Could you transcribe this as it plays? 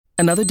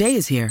Another day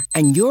is here,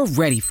 and you're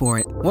ready for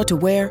it. What to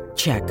wear?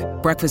 Check.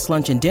 Breakfast,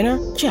 lunch, and dinner?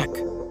 Check.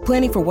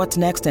 Planning for what's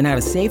next and how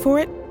to save for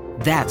it?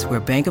 That's where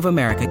Bank of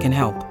America can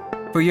help.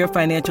 For your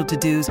financial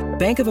to-dos,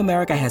 Bank of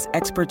America has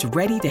experts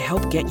ready to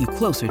help get you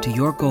closer to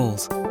your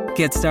goals.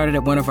 Get started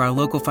at one of our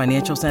local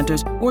financial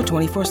centers or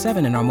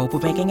 24/7 in our mobile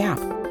banking app.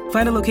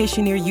 Find a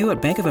location near you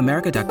at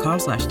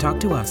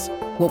bankofamerica.com/talktous.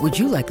 What would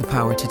you like the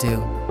power to do?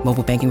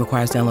 Mobile banking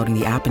requires downloading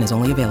the app and is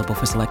only available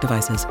for select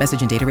devices.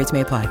 Message and data rates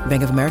may apply.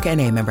 Bank of America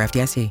N.A., member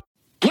FDIC.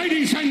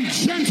 Ladies and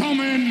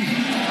gentlemen,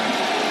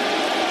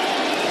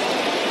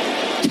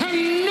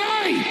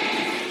 tonight,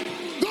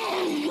 the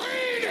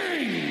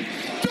reigning,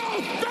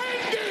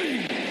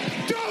 defending,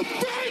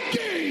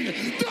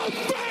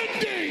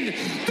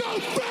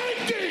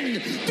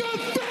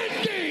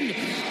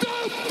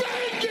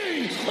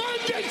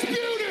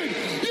 undisputed,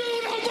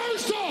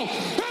 universal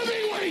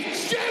heavyweight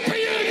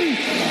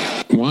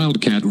champion,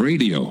 Wildcat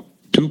Radio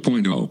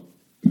 2.0.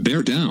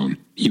 Bear down,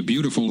 you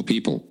beautiful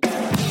people.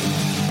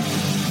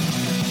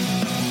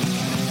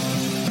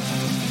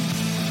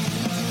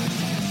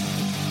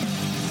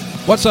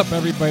 What's up,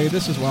 everybody?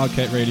 This is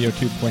Wildcat Radio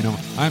 2.0.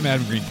 I'm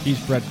Adam Green.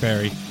 He's Brett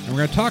Barry. And we're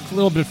going to talk a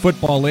little bit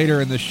football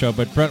later in this show.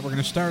 But, Brett, we're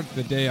going to start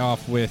the day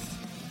off with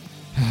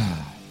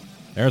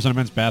Arizona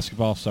men's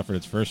basketball suffered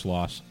its first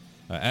loss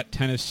at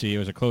Tennessee. It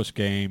was a close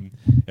game.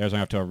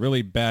 Arizona off to a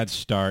really bad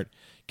start.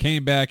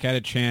 Came back, had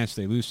a chance.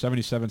 They lose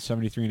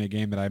 77-73 in a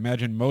game that I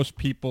imagine most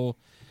people,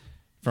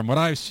 from what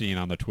I've seen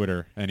on the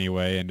Twitter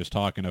anyway, and just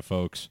talking to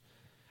folks,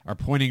 are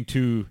pointing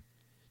to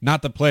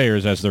not the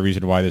players as the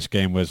reason why this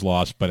game was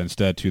lost, but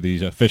instead to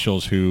these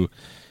officials who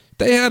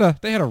they had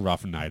a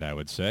rough night, I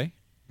would say.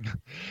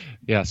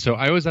 Yeah, so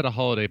I was at a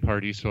holiday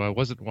party, so I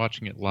wasn't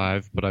watching it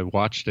live, but I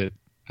watched it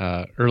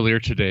earlier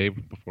today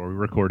before we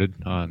recorded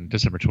on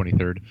December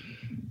 23rd.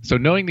 So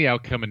knowing the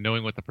outcome and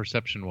knowing what the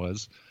perception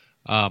was,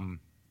 I'll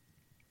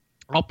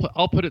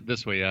put it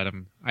this way,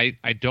 Adam. I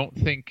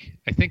think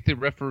the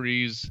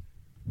referees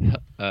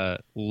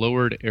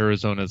lowered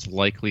Arizona's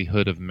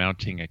likelihood of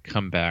mounting a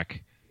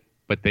comeback,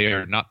 but they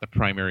are not the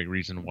primary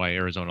reason why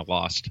Arizona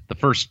lost. The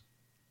first,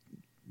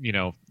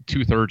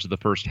 2/3 of the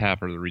first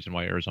half are the reason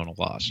why Arizona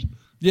lost.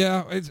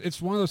 Yeah,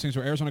 it's one of those things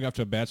where Arizona got off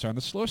to a bad start, and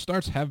the slow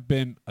starts have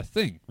been a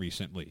thing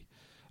recently.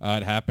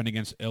 It happened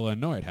against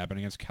Illinois. It happened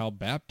against Cal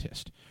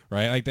Baptist,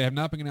 right? Like, they have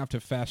not been getting off to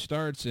fast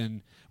starts,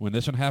 and when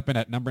this one happened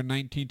at number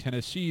 19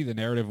 Tennessee, the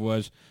narrative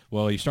was,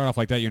 well, you start off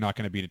like that, you're not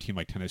going to beat a team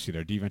like Tennessee.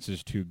 Their defense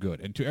is too good.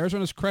 And to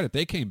Arizona's credit,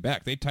 they came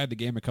back. They tied the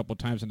game a couple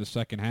times in the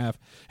second half,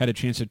 had a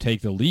chance to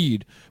take the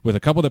lead with a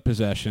couple of the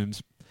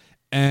possessions,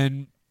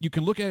 and you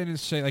can look at it and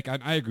say, like,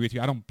 I agree with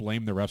you. I don't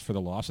blame the refs for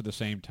the loss. At the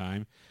same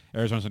time,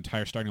 Arizona's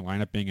entire starting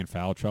lineup being in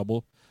foul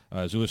trouble.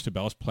 Azuolas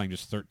Tubelis playing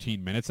just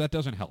 13 minutes. That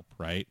doesn't help,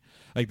 right?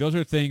 Like, those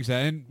are things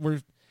that,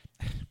 and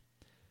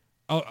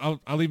I'll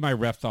leave my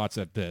ref thoughts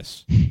at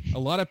this. A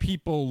lot of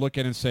people look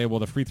at it and say, well,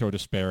 the free throw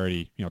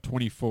disparity,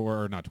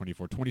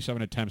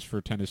 27 attempts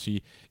for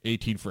Tennessee,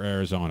 18 for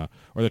Arizona.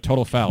 Or the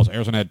total fouls.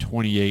 Arizona had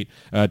 28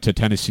 to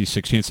Tennessee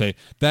 16. And say,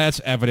 that's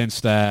evidence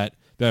that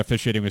the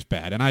officiating was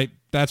bad. And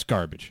that's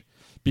garbage.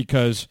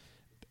 Because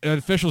an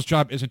official's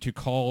job isn't to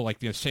call like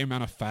the same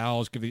amount of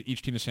fouls, give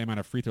each team the same amount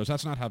of free throws.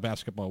 That's not how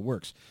basketball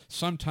works.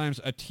 Sometimes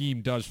a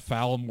team does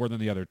foul more than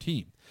the other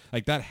team.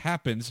 Like, that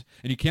happens,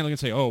 and you can't look and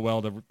say, oh,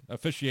 well, the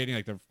officiating,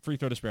 like the free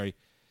throw disparity.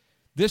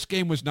 This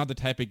game was not the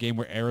type of game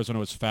where Arizona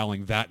was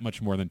fouling that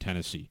much more than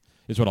Tennessee,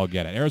 is what I'll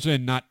get at. Arizona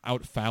did not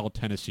out-foul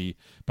Tennessee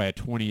by a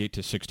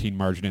 28-16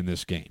 margin in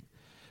this game.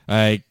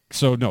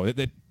 So, no,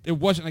 it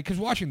wasn't, because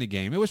watching the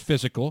game, it was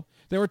physical.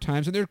 There were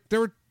times, and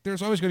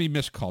there's always going to be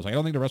missed calls. I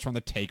don't think the refs were on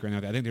the take or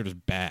anything. I think they're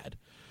just bad.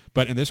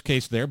 But in this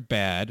case, they're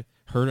bad.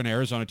 Hurt an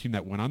Arizona team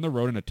that went on the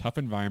road in a tough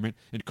environment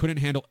and couldn't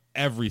handle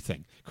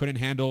everything. Couldn't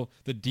handle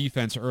the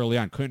defense early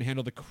on. Couldn't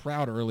handle the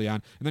crowd early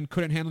on. And then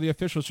couldn't handle the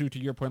officials who, to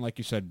your point, like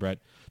you said, Brett,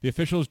 the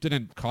officials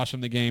didn't cost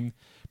them the game,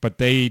 but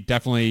they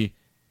definitely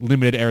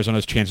limited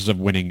Arizona's chances of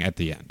winning at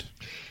the end.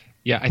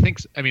 Yeah,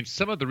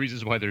 some of the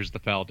reasons why there's the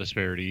foul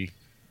disparity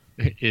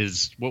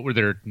is, what were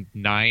there,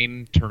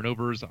 9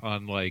 turnovers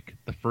on like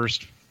the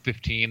first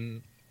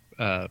 15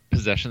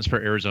 possessions for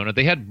Arizona.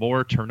 They had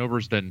more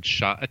turnovers than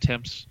shot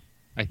attempts.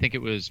 I think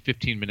it was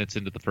 15 minutes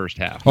into the first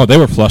half. Oh, they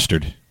were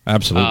flustered.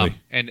 Absolutely.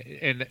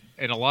 And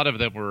a lot of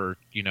them were,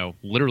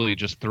 literally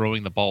just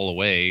throwing the ball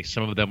away.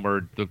 Some of them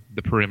were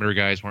the perimeter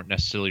guys weren't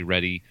necessarily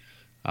ready.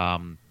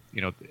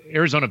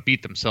 Arizona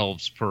beat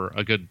themselves for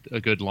a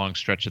good long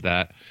stretch of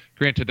that.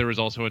 Granted, there was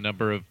also a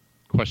number of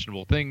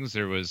questionable things.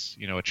 There was,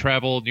 a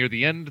travel near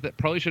the end that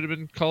probably should have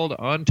been called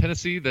on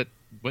Tennessee that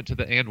went to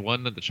the and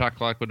one that the shot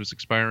clock was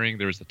expiring.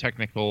 There was the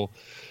technical.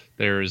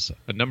 There's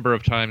a number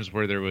of times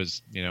where there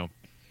was,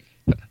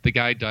 the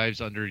guy dives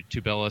under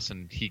Tubelis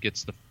and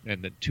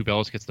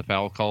Tubelis gets the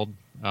foul called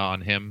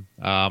on him.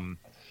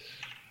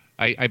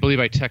 I believe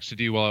I texted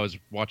you while I was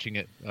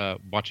watching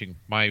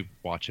my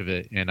watch of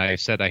it, and I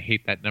said I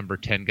hate that number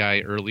 10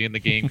 guy early in the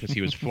game because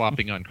he was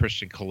flopping on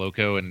Christian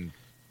Coloco, and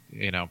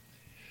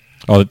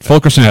Oh,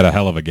 Fulkerson had a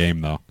hell of a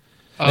game, though.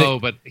 Oh,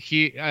 but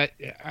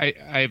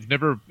I've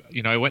never,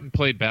 I went and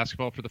played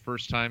basketball for the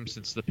first time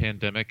since the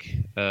pandemic,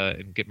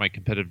 and get my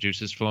competitive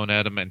juices flowing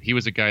at him. And he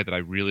was a guy that I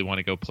really want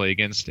to go play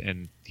against,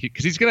 and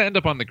because he's going to end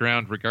up on the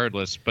ground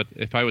regardless. But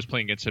if I was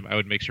playing against him, I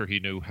would make sure he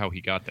knew how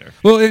he got there.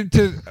 Well, and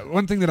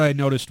one thing that I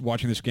noticed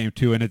watching this game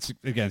too, and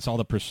it's all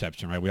the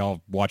perception, right? We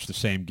all watch the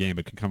same game,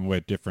 but can come away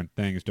with different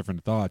things,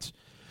 different thoughts.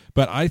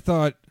 But I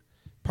thought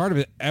part of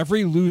it,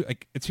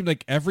 it seemed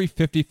like every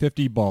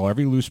 50-50 ball,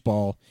 every loose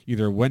ball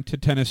either went to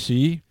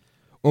Tennessee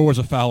or was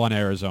a foul on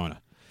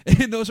Arizona.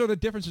 And those are the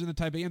differences in the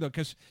type of game, though,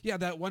 because,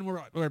 that one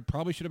where it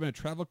probably should have been a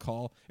travel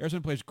call,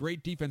 Arizona plays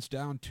great defense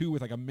down 2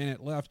 with like a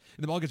minute left,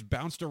 and the ball gets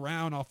bounced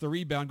around off the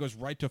rebound, goes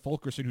right to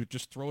Fulkerson, who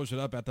just throws it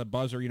up at the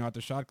buzzer, at the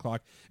shot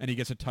clock, and he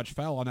gets a touch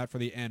foul on that for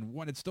the end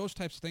one. It's those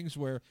types of things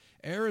where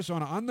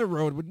Arizona on the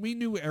road, when we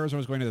knew Arizona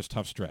was going to this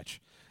tough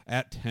stretch,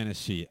 at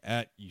Tennessee,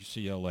 at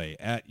UCLA,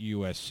 at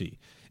USC.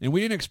 And we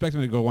didn't expect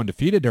them to go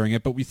undefeated during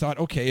it, but we thought,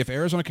 okay, if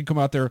Arizona can come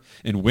out there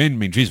and win, I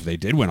mean, geez, if they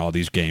did win all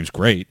these games,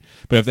 great.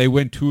 But if they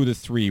win 2 of the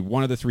 3,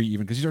 1 of the 3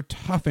 even, because these are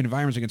tough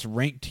environments against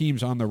ranked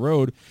teams on the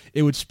road,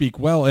 it would speak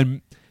well.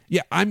 And,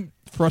 I'm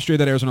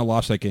frustrated that Arizona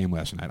lost that game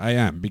last night. I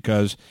am,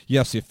 because,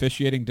 yes, the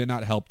officiating did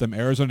not help them.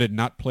 Arizona did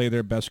not play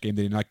their best game.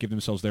 They did not give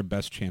themselves their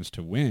best chance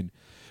to win.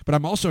 But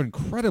I'm also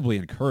incredibly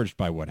encouraged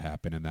by what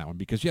happened in that one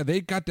because, they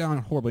got down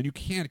horribly. And you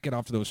can't get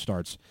off to those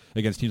starts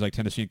against teams like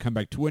Tennessee and come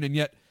back to win, and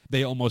yet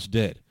they almost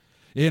did.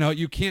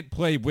 You can't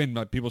win,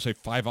 like people say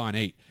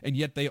 5-on-8, and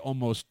yet they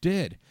almost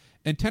did.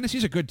 And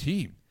Tennessee's a good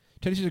team.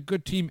 Tennessee's a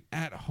good team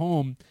at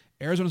home.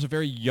 Arizona's a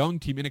very young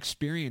team,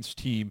 inexperienced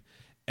team,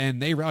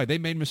 and they rallied. They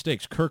made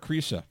mistakes. Kirk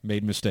Risa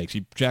made mistakes.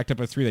 He jacked up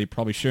a 3 that he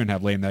probably shouldn't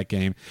have late in that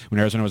game when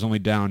Arizona was only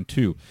down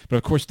 2. But,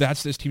 of course,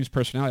 that's this team's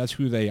personality. That's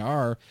who they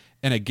are.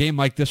 And a game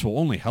like this will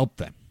only help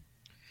them.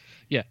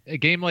 Yeah, a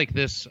game like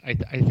this, I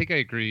think I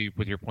agree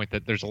with your point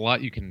that there's a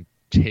lot you can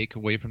take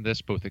away from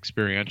this, both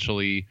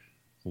experientially,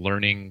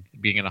 learning,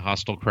 being in a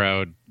hostile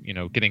crowd,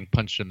 getting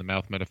punched in the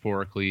mouth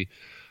metaphorically.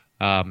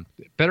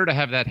 Better to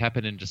have that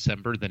happen in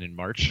December than in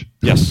March.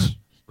 Yes.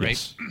 Right?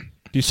 Yes.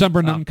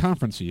 December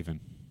non-conference even.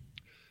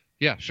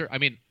 Yeah, sure. I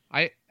mean,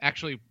 I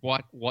actually,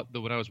 when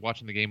I was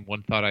watching the game,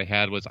 one thought I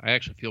had was I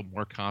actually feel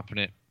more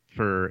confident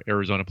for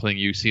Arizona playing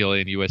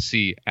UCLA and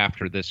USC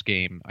after this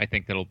game. I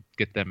think that'll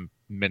get them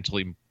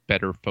mentally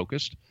better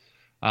focused.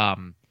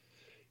 Because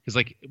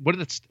one of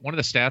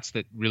the stats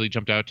that really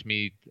jumped out to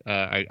me,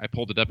 I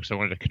pulled it up because I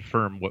wanted to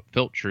confirm what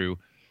felt true.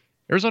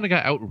 Arizona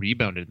got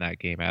out-rebounded in that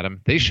game,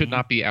 Adam. They should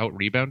not be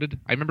out-rebounded.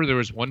 I remember there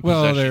was one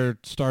possession. Well, their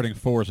starting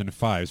 4s and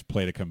 5s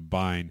played a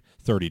combined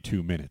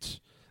 32 minutes.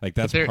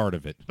 That's part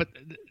of it. But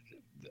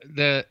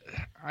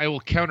I will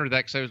counter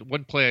that because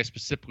one play I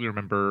specifically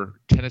remember,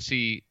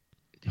 Tennessee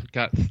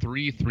got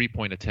 3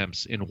 3-point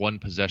attempts in one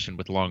possession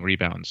with long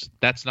rebounds.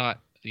 That's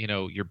not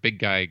your big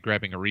guy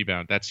grabbing a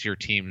rebound. That's your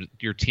team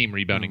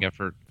rebounding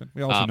effort.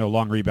 We also know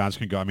long rebounds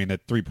can go. I mean, the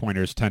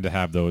 3-pointers tend to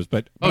have those,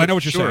 but I know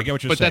what you're saying. I get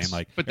what you're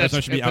saying.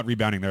 Arizona should be out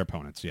rebounding their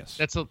opponents. Yes,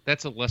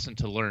 that's a lesson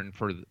to learn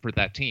for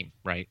that team,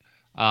 right?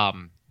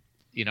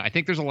 I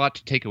think there's a lot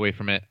to take away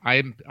from it.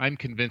 I'm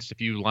convinced if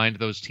you lined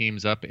those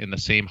teams up in the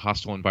same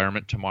hostile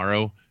environment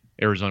tomorrow,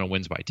 Arizona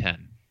wins by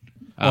 10.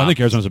 Well, I think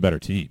Arizona's a better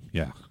team.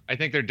 Yeah, I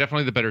think they're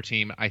definitely the better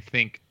team. I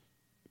think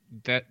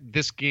that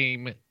this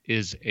game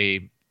is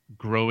a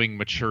growing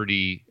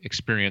maturity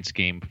experience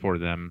game for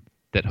them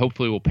that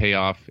hopefully will pay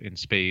off in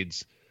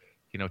spades.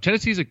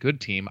 Tennessee's a good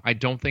team. I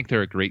don't think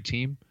they're a great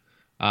team.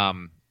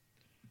 I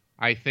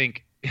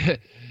think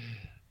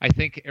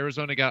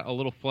Arizona got a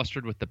little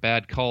flustered with the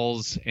bad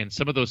calls, and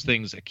some of those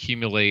things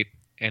accumulate.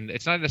 And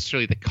it's not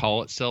necessarily the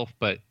call itself,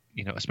 but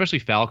especially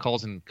foul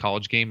calls in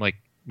college game, like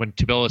when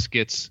Tubelis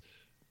gets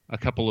a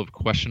couple of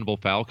questionable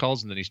foul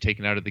calls and then he's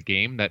taken out of the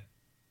game, that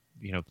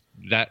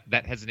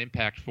has an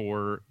impact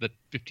for the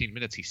 15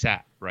 minutes he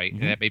sat, right?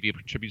 Mm-hmm. And that maybe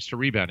contributes to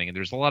rebounding. And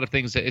there's a lot of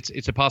things that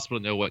it's impossible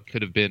to know what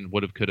could have been,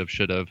 would have, could have,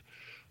 should have.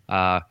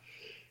 I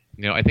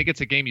think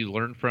it's a game you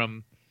learn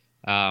from.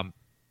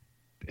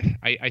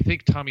 I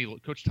think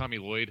Coach Tommy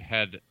Lloyd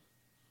had,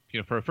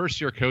 for a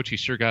first-year coach, he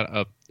sure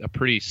got a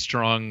pretty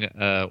strong,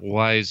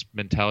 wise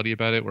mentality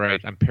about it. Where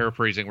I'm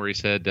paraphrasing, where he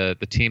said, "The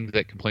team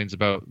that complains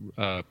about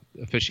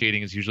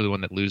officiating is usually the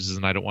one that loses,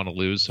 and I don't want to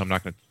lose, so I'm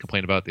not going to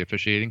complain about the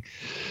officiating,"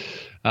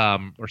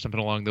 or something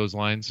along those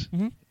lines.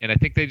 Mm-hmm. And I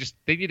think they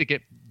need to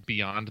get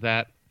beyond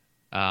that.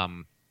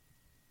 Was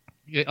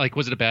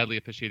it a badly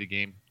officiated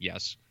game?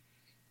 Yes,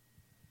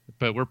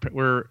 but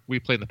we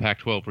play in the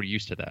Pac-12. We're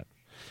used to that.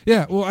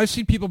 Yeah, well, I've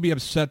seen people be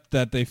upset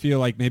that they feel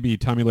like maybe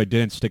Tommy Lloyd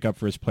didn't stick up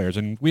for his players,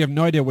 and we have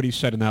no idea what he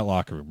said in that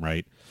locker room,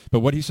 right? But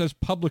what he says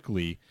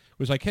publicly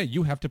was like, hey,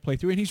 you have to play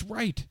through, and he's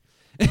right.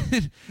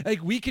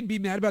 We can be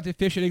mad about the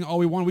officiating all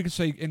we want. We can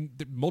say, and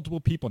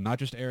multiple people, not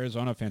just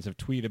Arizona fans, have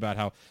tweeted about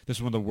how this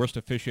is one of the worst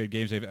officiated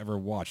games they've ever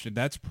watched, and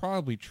that's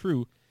probably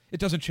true.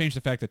 It doesn't change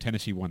the fact that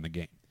Tennessee won the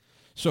game.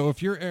 So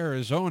if you're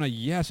Arizona,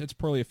 yes, it's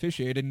poorly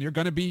officiated, and you're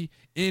going to be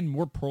in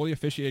more poorly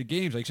officiated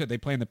games. Like I said, they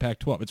play in the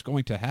Pac-12. It's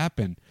going to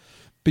happen.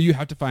 But you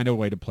have to find a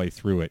way to play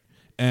through it.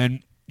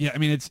 And, Yeah, I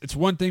mean, it's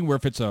one thing where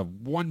if it's a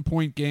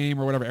 1-point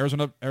game or whatever,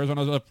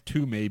 Arizona's up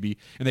 2 maybe,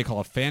 and they call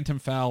a phantom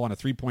foul on a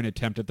 3-point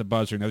attempt at the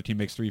buzzer, and the other team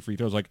makes 3 free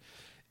throws. Like,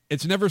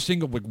 it's never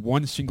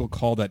one single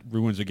call that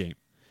ruins a game.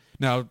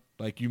 Now,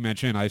 like you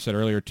mentioned, I said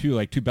earlier too,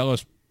 like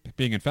Tubelis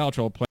being in foul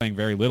trouble, playing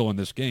very little in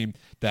this game,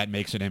 that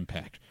makes an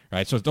impact,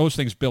 right? So those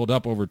things build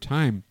up over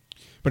time.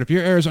 But if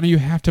you're Arizona, you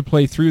have to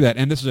play through that.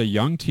 And this is a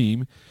young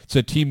team. It's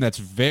a team that's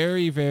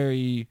very,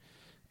 very,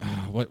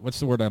 what's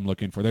the word I'm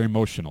looking for? They're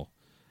emotional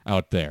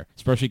out there,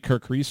 especially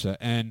Kirk Kriisa.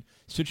 And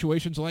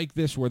situations like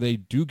this where they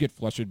do get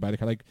flustered by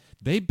the, like,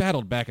 they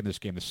battled back in this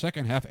game. The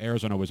second half,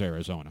 Arizona was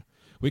Arizona.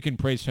 We can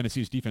praise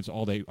Tennessee's defense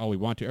all we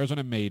want to.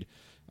 Arizona made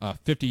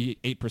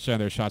 58% of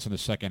their shots in the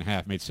second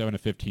half, made 7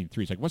 of 15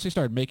 threes. Like, once they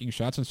started making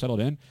shots and settled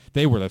in,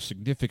 they were a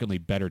significantly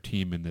better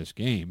team in this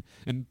game.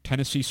 And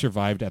Tennessee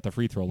survived at the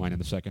free throw line in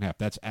the second half.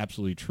 That's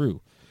absolutely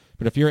true.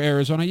 But if you're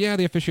Arizona, yeah,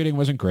 the officiating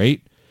wasn't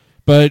great.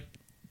 But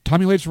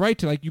Tommy Lloyd's right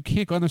to, like, you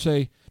can't go in there and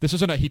say, this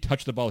isn't a he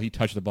touched the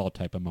ball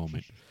type of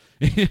moment.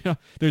 You know,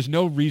 there's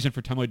no reason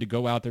for Tommy Lloyd to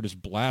go out there,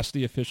 just blast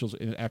the officials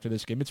after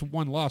this game. It's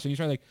one loss. And he's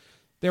right, like,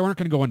 they weren't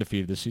going to go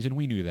undefeated this season.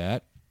 We knew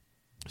that.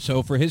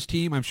 So for his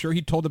team, I'm sure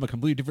he told them a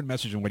completely different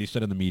message than what he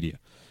said in the media,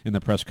 in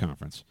the press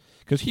conference.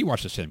 Because he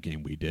watched the same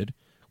game we did.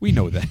 We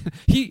know that.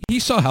 He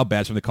saw how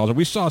bad some of the calls are.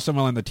 We saw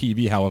someone on the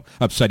TV how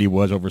upset he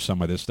was over some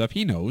of this stuff.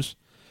 He knows.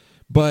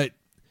 But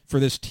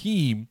for this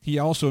team, he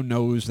also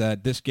knows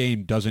that this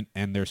game doesn't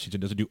end their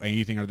season, doesn't do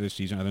anything under this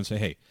season other than say,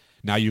 hey,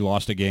 now you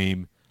lost a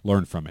game,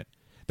 learn from it.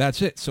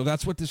 That's it. So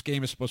that's what this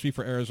game is supposed to be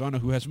for Arizona,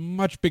 who has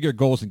much bigger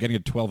goals than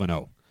getting to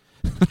 12-0.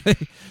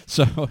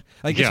 So,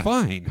 like, it's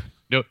fine.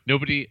 No,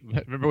 nobody.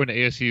 Remember when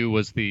ASU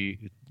was the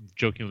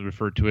jokingly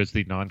referred to as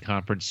the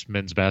non-conference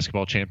men's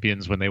basketball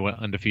champions when they went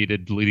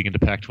undefeated leading into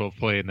Pac-12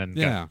 play, and then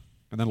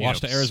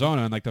lost to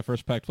Arizona in like the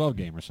first Pac-12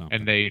 game or something.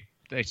 And they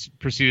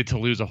proceeded to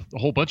lose a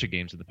whole bunch of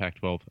games in the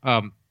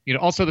Pac-12.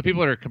 Also the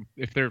people that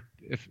are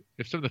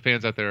if some of the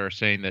fans out there are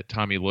saying that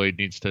Tommy Lloyd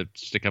needs to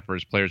stick up for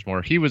his players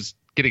more, he was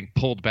getting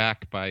pulled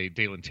back by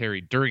Dalen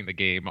Terry during the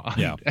game.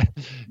 Yeah.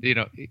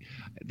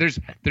 There's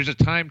a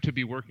time to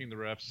be working the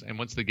refs, and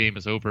once the game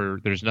is over,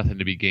 there's nothing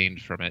to be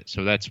gained from it.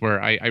 So that's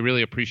where I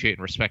really appreciate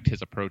and respect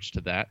his approach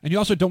to that. And you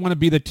also don't want to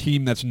be the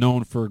team that's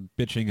known for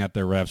bitching at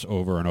their refs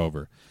over and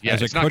over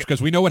as a coach,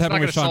 because we know what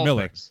happened with Sean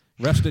Miller.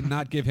 Refs did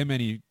not do him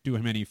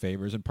any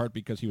favors, in part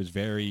because he was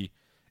very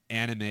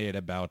animated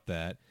about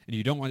that. And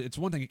you don't want, it's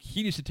one thing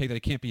he needs to take that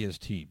it can't be his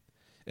team.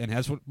 And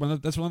that's one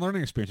of the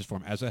learning experiences for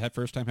him as a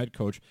first-time head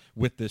coach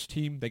with this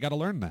team. They got to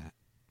learn that.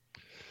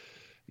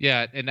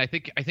 Yeah, and I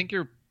think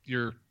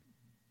your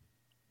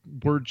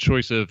word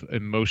choice of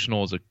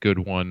emotional is a good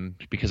one,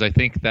 because I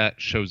think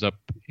that shows up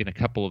in a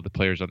couple of the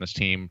players on this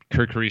team.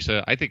 Kirk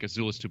Kriisa, I think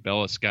Azuolas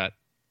Tubelis got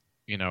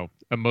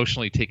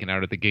emotionally taken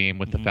out of the game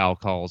with the foul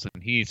calls,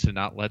 and he needs to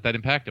not let that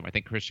impact him. I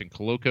think Christian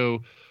Koloko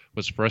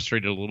was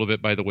frustrated a little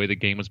bit by the way the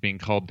game was being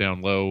called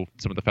down low,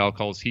 some of the foul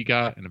calls he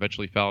got, and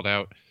eventually fouled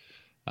out.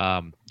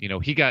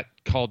 He got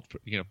called for,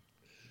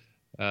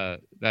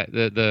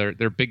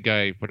 their big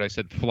guy, what I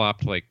said,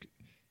 flopped, like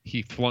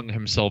he flung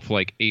himself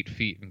like 8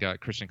 feet and got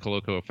Christian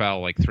Koloko a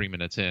foul like 3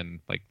 minutes in.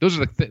 Like, those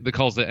are the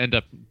calls that end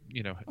up,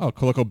 Oh,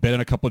 Koloko bit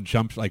in a couple of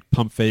jumps, like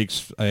pump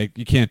fakes.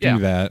 You can't do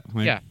that.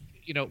 Like,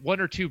 one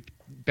or two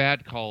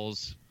bad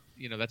calls,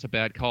 that's a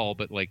bad call,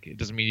 but like, it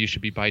doesn't mean you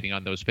should be biting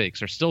on those fakes.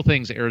 There's still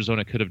things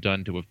Arizona could have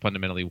done to have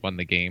fundamentally won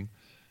the game.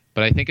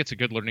 But I think it's a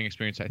good learning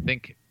experience. I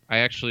think I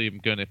actually am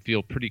going to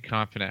feel pretty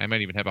confident. I might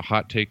even have a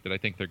hot take that I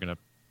think they're going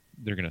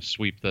to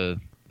sweep the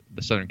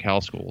Southern Cal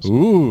schools.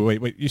 Ooh,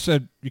 wait! You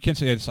said you can't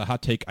say it's a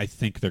hot take. I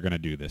think they're going to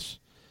do this.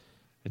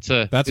 That's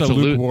a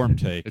lukewarm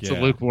take. It's a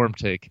lukewarm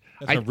take.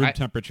 That's a room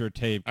temperature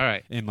take. All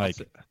right, in like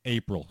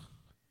April.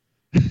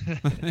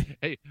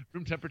 Hey,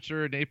 room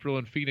temperature in April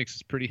in Phoenix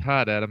is pretty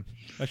hot, Adam.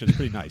 Actually, it's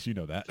pretty nice. You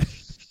know that.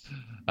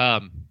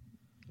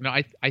 No,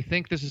 I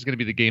think this is going to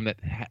be the game that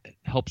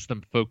helps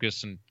them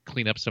focus and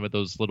clean up some of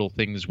those little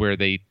things where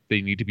they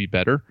need to be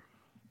better.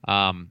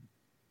 And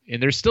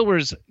there still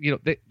was,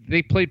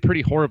 they played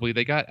pretty horribly.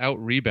 They got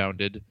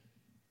out-rebounded.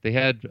 They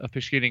had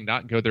officiating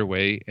not go their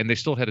way, and they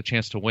still had a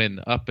chance to win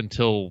up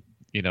until,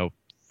 the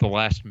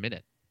last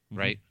minute,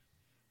 right?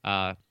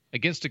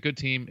 Against a good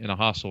team in a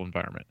hostile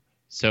environment.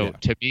 So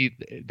to me,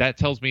 that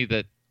tells me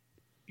that,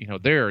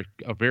 they're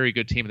a very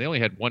good team. They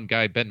only had one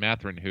guy, Ben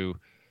Mathurin, who,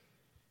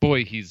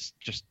 boy, he's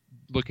just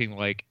looking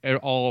like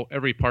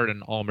every part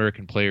an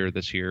All-American player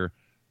this year.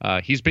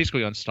 He's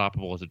basically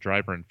unstoppable as a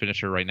driver and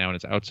finisher right now, and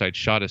his outside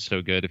shot is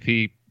so good. If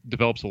he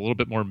develops a little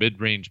bit more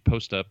mid-range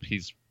post-up,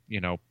 he's,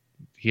 I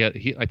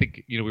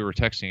think, we were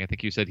texting. I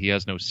think you said he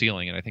has no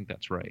ceiling, and I think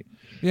that's right.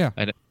 Yeah,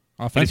 and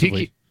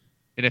offensively,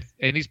 and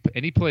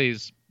he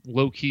plays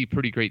low-key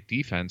pretty great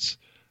defense.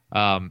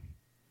 I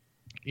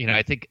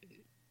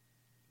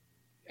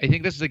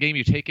think this is a game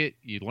you take it,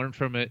 you learn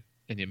from it,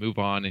 and you move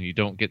on, and you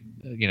don't get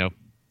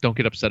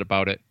upset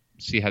about it.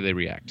 See how they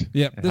react.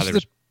 Yeah,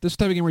 this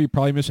type of game where you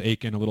probably miss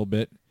Aiken a little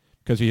bit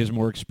because he is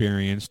more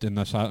experienced in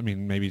this. I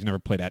mean, maybe he's never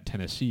played at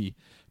Tennessee,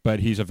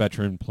 but he's a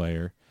veteran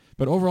player.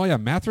 But overall, yeah,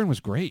 Mathurin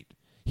was great.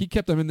 he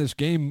kept them in this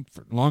game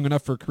for long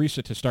enough for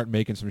Kaprizov to start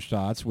making some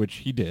shots, which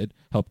he did.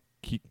 Help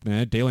keep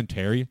Dalen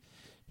Terry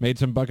made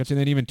some buckets, and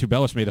then even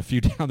Tubelis made a few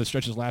down the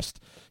stretches.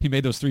 He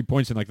made those 3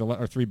 points in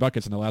or 3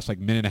 buckets in the last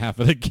minute and a half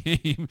of the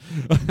game.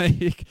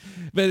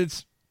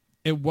 But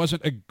it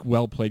wasn't a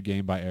well played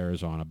game by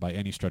Arizona by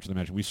any stretch of the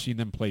imagination. We've seen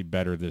them play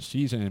better this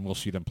season, and we'll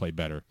see them play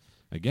better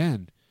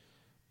again.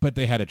 But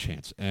they had a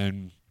chance,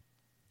 and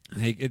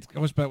it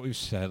goes back to what we've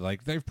said.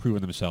 They've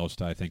proven themselves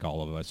to, I think,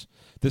 all of us.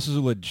 This is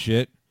a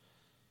legit,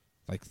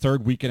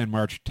 third weekend in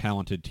March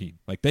talented team.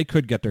 They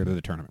could get there to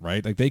the tournament,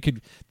 right?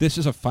 This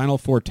is a Final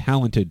Four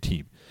talented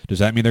team. Does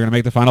that mean they're going to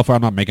make the Final Four?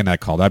 I'm not making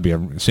that call. That'd be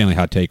an insanely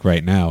hot take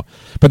right now.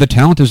 But the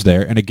talent is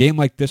there, and a game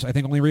like this, I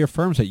think, only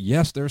reaffirms that,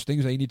 yes, there's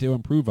things they need to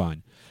improve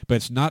on. But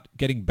it's not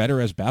getting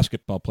better as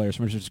basketball players,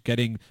 so much as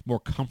getting more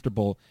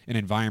comfortable in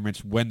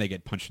environments when they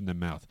get punched in the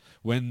mouth.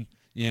 When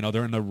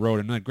they're in the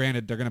road, and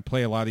granted, they're going to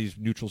play a lot of these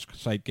neutral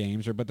site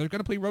games, but they're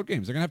going to play road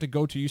games. They're going to have to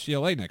go to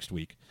UCLA next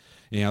week.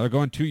 They're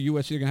going to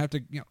USC. They're going to have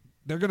to,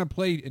 they're going to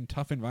play in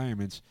tough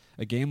environments.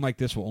 A game like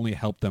this will only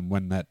help them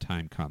when that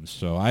time comes.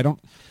 So I don't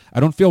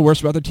feel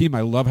worse about the team. I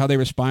love how they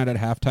responded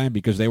at halftime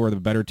because they were the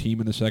better team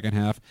in the second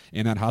half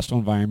in that hostile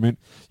environment.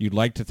 You'd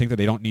like to think that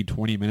they don't need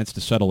 20 minutes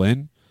to settle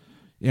in.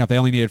 If they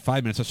only needed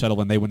 5 minutes to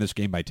settle in, they win this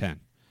game by 10.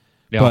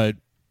 Yeah. But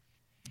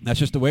that's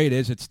just the way it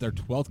is. It's their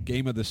 12th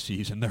game of the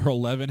season. They're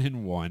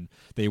 11-1.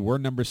 They were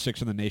number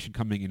 6 in the nation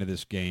coming into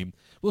this game.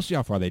 We'll see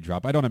how far they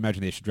drop. I don't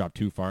imagine they should drop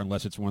too far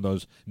unless it's one of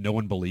those no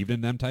one believed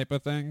in them type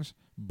of things.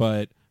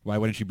 But why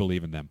wouldn't you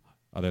believe in them?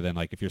 Other than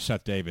if you're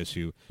Seth Davis,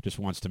 who just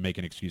wants to make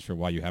an excuse for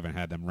why you haven't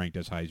had them ranked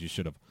as high as you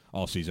should have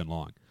all season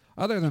long.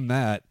 Other than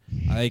that,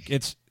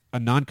 it's a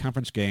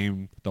non-conference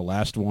game, the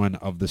last one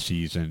of the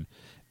season,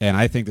 and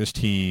I think this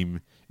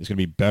team is going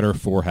to be better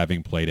for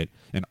having played it.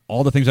 And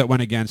all the things that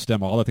went against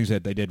them, all the things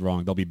that they did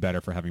wrong, they'll be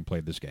better for having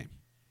played this game.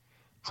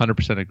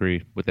 100%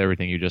 agree with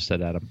everything you just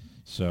said, Adam.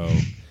 So,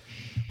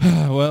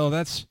 well,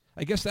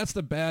 I guess that's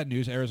the bad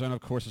news. Arizona,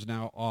 of course, is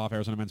now off.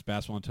 Arizona men's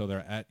basketball until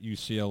they're at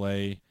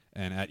UCLA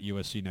and at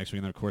USC next week,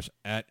 and then, of course,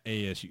 at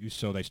ASU.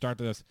 So they start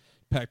the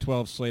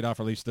Pac-12 slate off,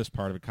 or at least this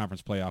part of a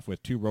conference playoff,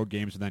 with 2 road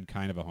games and then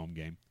kind of a home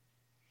game.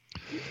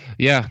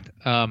 Yeah.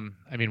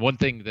 One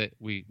thing that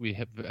we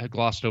have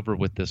glossed over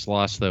with this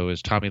loss, though,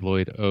 is Tommy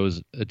Lloyd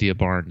owes Adia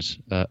Barnes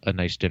a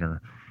nice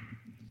dinner.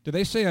 Did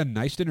they say a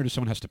nice dinner, or does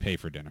someone has to pay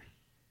for dinner?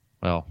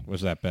 Well,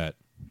 was that bet?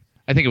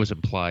 I think it was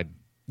implied.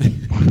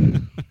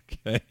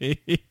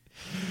 Okay.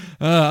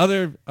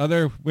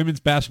 Other women's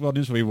basketball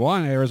news. We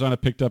won. Arizona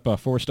picked up a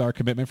 4-star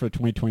commitment for the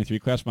 2023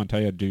 class,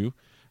 Montoya Dew,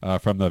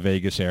 from the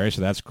Vegas area,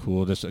 so that's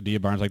cool. Just Adia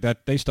Barnes like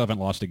that. They still haven't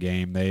lost a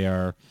game. They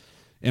are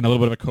in a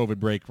little bit of a COVID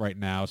break right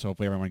now, so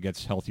hopefully everyone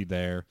gets healthy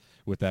there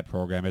with that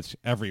program. It's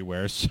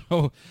everywhere.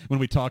 So when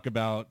we talk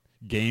about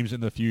games in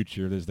the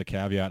future, there's the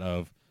caveat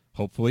of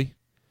hopefully.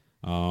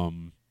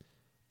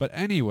 But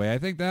anyway, I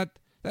think that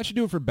should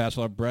do it for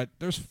basketball, Brett.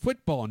 There's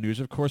football news.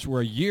 Of course,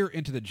 we're a year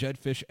into the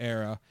Jedd Fisch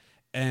era,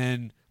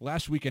 and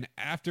last weekend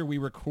after we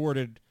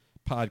recorded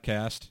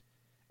podcast,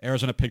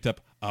 Arizona picked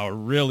up a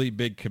really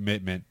big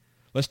commitment.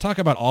 Let's talk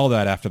about all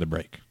that after the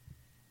break.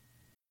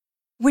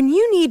 When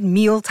you need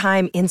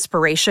mealtime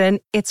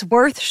inspiration, it's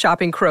worth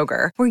shopping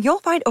Kroger, where you'll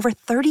find over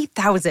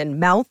 30,000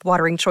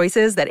 mouth-watering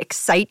choices that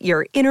excite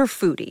your inner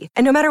foodie.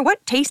 And no matter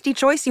what tasty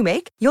choice you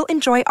make, you'll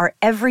enjoy our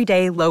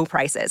everyday low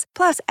prices,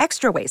 plus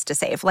extra ways to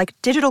save, like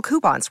digital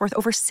coupons worth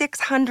over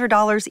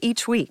 $600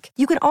 each week.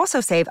 You can also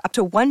save up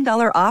to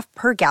 $1 off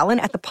per gallon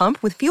at the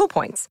pump with fuel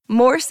points.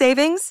 More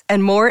savings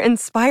and more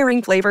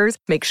inspiring flavors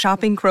make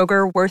shopping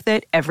Kroger worth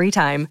it every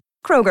time.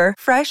 Kroger,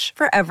 fresh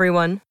for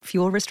everyone.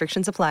 Fuel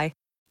restrictions apply.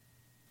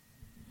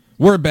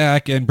 We're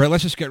back, and Brett,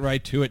 let's just get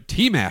right to it.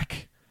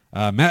 T-Mac,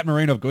 Matt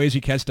Moreno of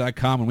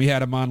GoAZCats.com, when we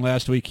had him on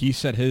last week, he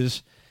said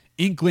his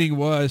inkling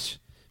was,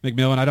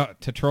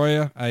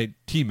 McMillan,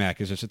 T-Mac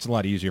is just, it's a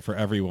lot easier for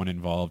everyone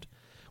involved,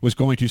 was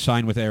going to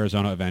sign with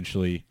Arizona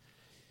eventually.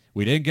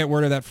 We didn't get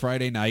word of that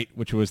Friday night,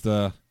 which was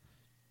the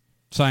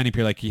signing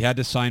period. He had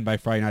to sign by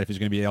Friday night if he's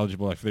going to be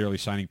eligible for the early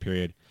signing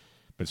period.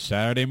 But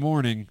Saturday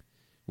morning,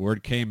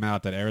 word came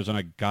out that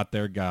Arizona got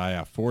their guy,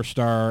 a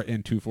 4-star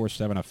in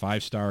 247, a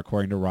 5-star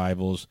according to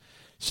Rivals.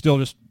 Still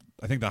just,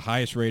 I think, the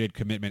highest rated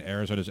commitment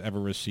Arizona's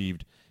ever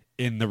received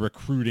in the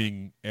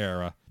recruiting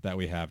era that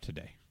we have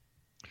today.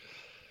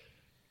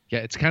 Yeah,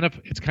 it's kind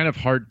of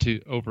hard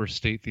to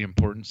overstate the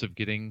importance of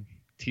getting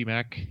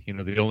T-Mac.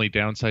 The only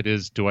downside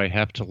is, do I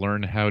have to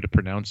learn how to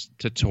pronounce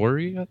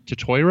Tatoira?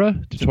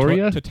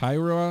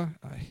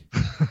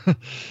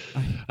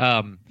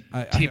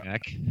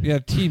 T-Mac. Yeah,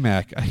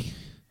 T-Mac.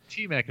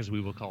 T-Mac, as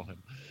we will call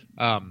him.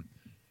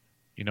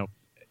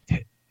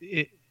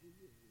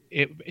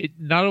 It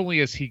not only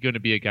is he going to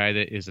be a guy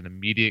that is an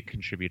immediate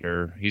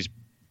contributor, he's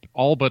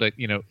all but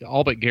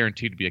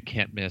guaranteed to be a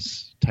can't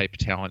miss type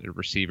talented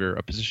receiver,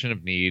 a position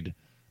of need.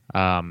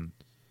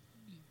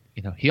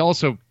 He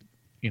also,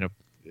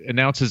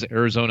 announces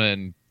Arizona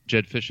and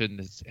Jedd Fisch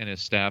and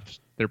his staff,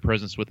 their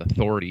presence with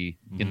authority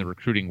in the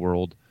recruiting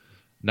world,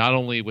 not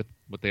only with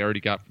what they already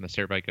got from the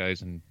Sarabite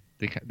guys and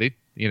they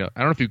I don't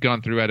know if you've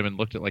gone through, Adam, and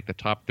looked at like the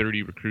top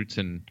 30 recruits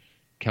in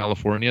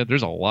California.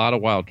 There's a lot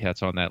of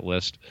Wildcats on that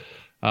list,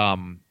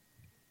 and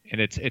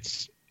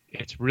it's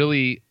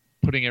really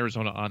putting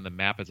Arizona on the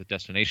map as a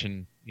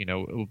destination.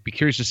 We'll be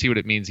curious to see what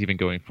it means even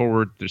going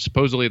forward.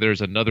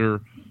 There's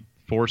another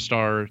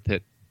 4-star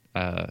that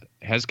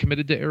has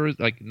committed to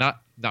Arizona, like not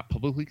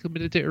publicly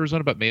committed to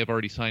Arizona, but may have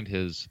already signed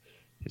his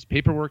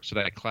paperwork. So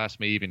that class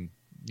may even,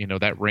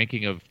 that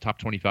ranking of top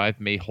 25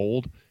 may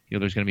hold.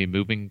 There's going to be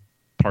moving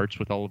parts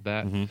with all of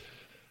that. Mm-hmm.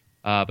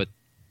 But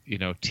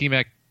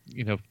TMAC,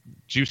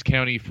 Juice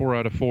County 4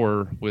 out of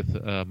 4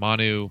 with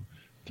Manu,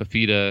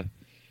 Fafita,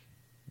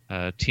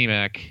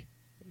 TMAC,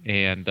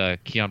 and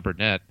Keon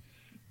Burnett.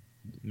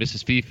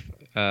 Mrs. Fief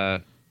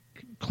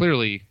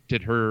clearly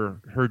did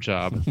her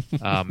job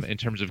in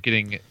terms of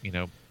getting,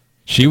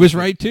 She was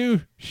right,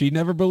 too. She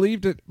never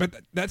believed it.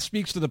 But that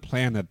speaks to the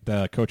plan that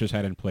the coaches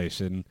had in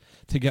place. And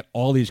to get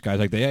all these guys,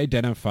 like they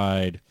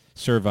identified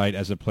Servite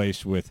as a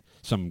place with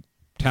some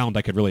talent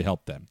that could really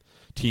help them.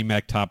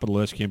 T-Mac, top of the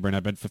list, Keon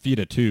Burnett, but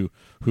Fafita, too,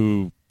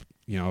 who,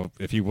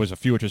 if he was a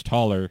few inches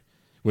taller,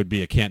 would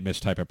be a can't-miss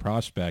type of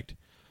prospect.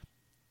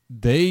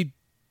 They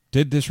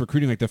did this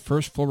recruiting, like the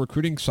first full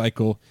recruiting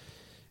cycle.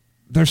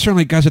 There's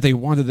certainly guys that they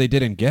wanted they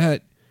didn't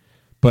get,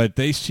 but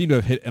they seem to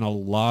have hit in a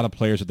lot of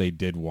players that they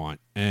did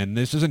want. And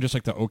this isn't just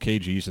like the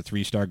OKGs, the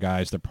 3-star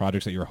guys, the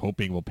projects that you're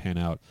hoping will pan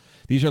out.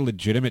 These are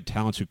legitimate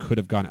talents who could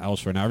have gone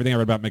elsewhere. Now, everything I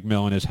read about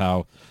McMillan is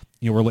how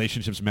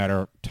relationships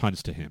matter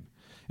tons to him.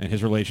 And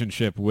his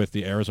relationship with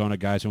the Arizona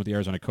guys and with the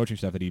Arizona coaching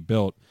staff that he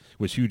built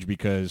was huge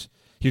because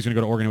he was going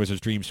to go to Oregon. It was his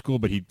dream school,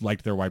 but he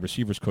liked their wide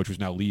receivers coach who's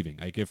now leaving.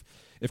 Like if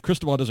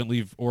Cristobal doesn't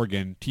leave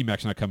Oregon,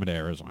 T-Mac's not coming to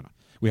Arizona.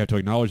 We have to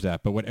acknowledge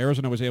that. But what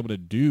Arizona was able to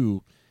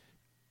do,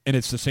 and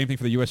it's the same thing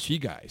for the USC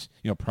guys,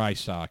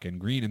 Prysock and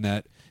Green, in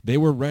that they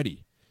were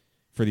ready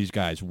for these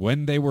guys.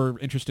 When they were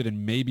interested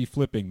in maybe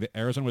flipping, the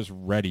Arizona was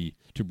ready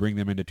to bring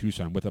them into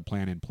Tucson with a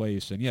plan in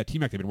place. And yeah,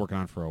 T-Mac they've been working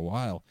on for a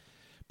while.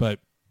 But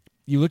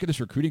you look at this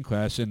recruiting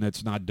class, and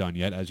it's not done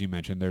yet. As you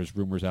mentioned, there's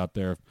rumors out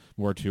there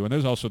more too. And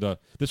there's also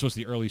this was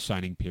the early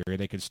signing period.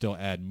 They could still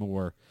add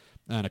more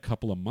in a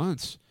couple of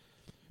months.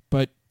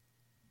 But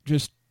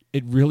just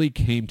it really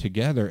came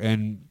together,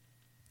 and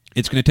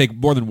it's going to take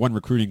more than one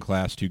recruiting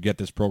class to get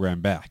this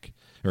program back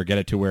or get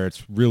it to where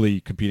it's really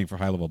competing for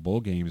high-level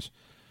bowl games.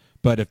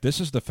 But if this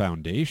is the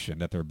foundation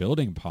that they're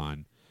building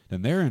upon,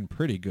 then they're in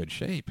pretty good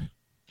shape.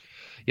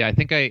 Yeah, I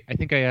think I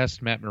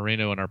asked Matt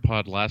Moreno on our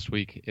pod last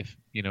week if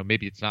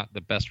maybe it's not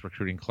the best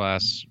recruiting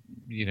class.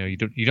 You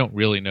don't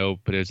really know,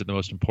 but is it the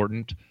most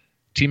important?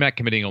 TMAC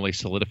committing only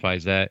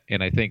solidifies that,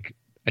 and I think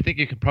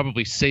you can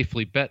probably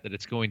safely bet that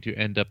it's going to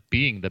end up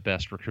being the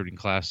best recruiting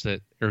class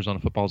that Arizona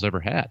football's ever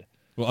had.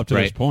 Well, up to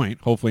this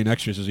point, hopefully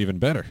next year's is even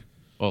better.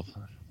 Well,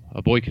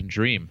 a boy can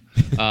dream.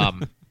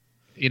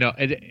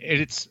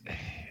 It's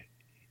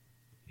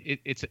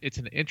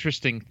an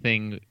interesting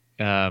thing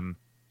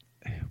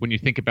when you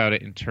think about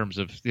it in terms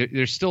of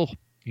there's still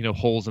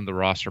holes in the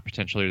roster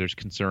potentially. There's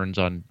concerns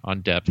on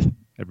depth.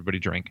 Everybody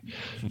drink.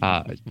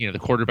 The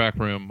quarterback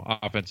room,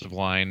 offensive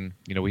line.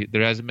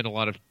 There hasn't been a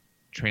lot of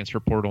transfer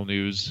portal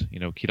news.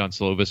 Keaton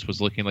Slovis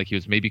was looking like he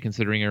was maybe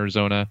considering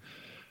Arizona,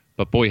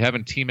 but boy,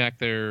 having T-Mac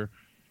there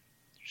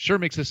sure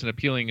makes this an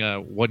appealing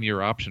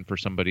 1-year option for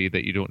somebody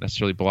that you don't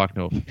necessarily block.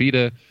 No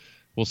Fafita.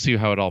 We'll see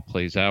how it all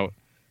plays out.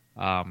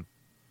 The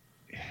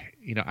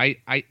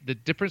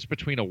difference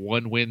between a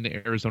 1-win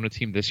Arizona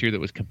team this year that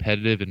was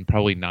competitive in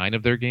probably 9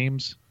 of their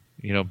games,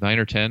 9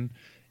 or 10,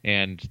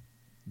 and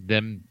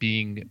them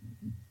being,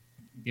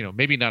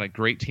 maybe not a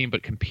great team,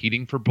 but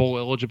competing for bowl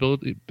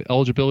eligibility,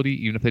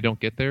 even if they don't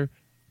get there,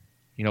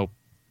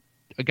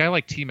 a guy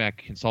like T-Mac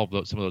can solve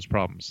some of those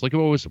problems. Like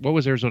what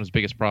was Arizona's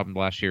biggest problem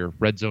last year?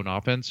 Red zone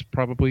offense,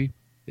 probably.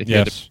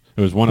 Yes,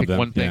 it was one of them.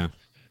 One thing, yeah.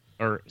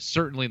 Or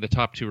certainly in the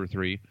top 2 or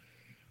 3.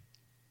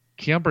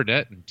 Keon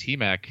Burnett and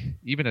T-Mac,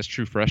 even as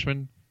true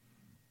freshmen,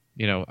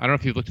 I don't know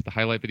if you've looked at the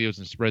highlight videos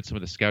and read some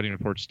of the scouting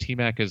reports.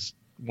 T-Mac is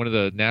one of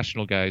the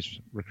national guys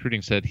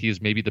recruiting said he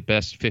is maybe the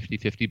best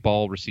 50-50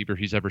 ball receiver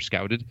he's ever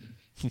scouted.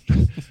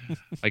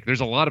 Like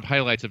there's a lot of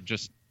highlights of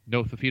just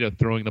no Fafita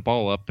throwing the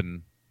ball up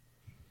and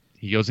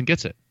he goes and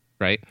gets it,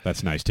 right?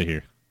 That's nice to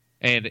hear.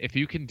 And if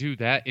you can do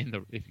that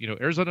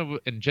Arizona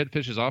and Jed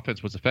Fish's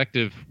offense was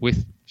effective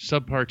with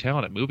subpar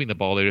talent at moving the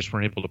ball, they just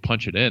weren't able to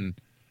punch it in.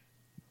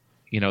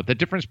 The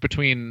difference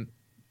between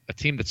a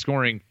team that's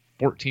scoring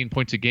 14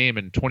 points a game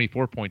and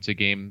 24 points a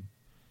game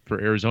for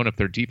Arizona, if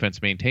their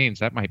defense maintains,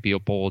 that might be a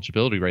bowl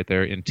eligibility right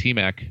there. And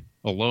T-Mac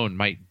alone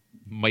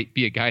might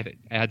be a guy that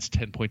adds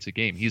 10 points a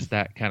game. He's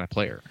that kind of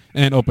player.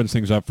 And opens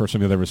things up for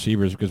some of the other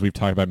receivers because we've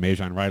talked about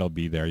Majon Wright will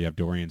be there. You have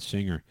Dorian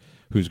Singer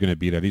who's going to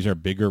be there. These are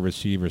bigger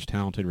receivers,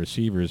 talented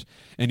receivers.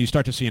 And you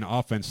start to see an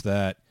offense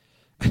that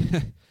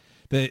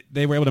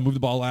they were able to move the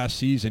ball last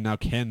season. Now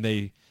can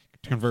they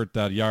convert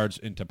the yards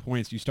into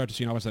points? You start to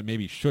see an offense that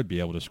maybe should be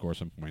able to score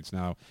some points.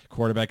 Now,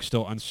 quarterback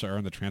still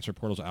uncertain. The transfer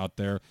portal's out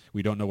there.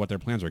 We don't know what their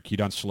plans are.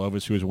 Keaton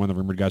Slovis, who is one of the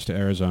rumored guys to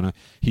Arizona,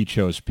 he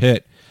chose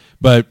Pitt.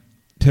 But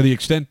to the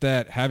extent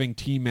that having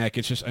T-Mac,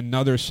 it's just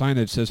another sign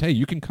that says, hey,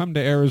 you can come to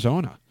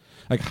Arizona.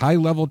 Like,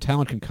 high-level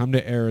talent can come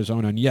to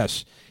Arizona. And,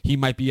 yes, he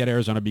might be at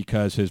Arizona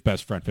because his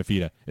best friend,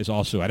 Fifita, is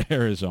also at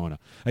Arizona.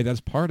 Like, that's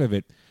part of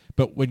it.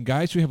 But when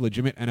guys who have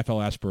legitimate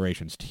NFL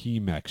aspirations,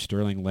 T-Mac,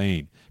 Sterling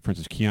Lane, for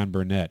instance, Keon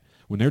Burnett,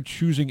 when they're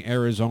choosing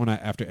Arizona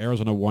after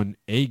Arizona won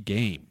a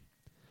game,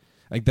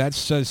 like, that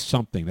says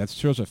something. That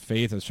shows a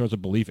faith. That shows a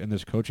belief in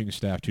this coaching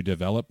staff to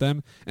develop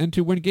them and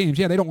to win games.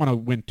 Yeah, they don't want to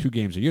win 2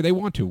 games a year. They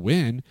want to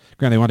win.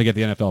 Granted, they want to get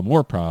the NFL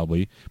more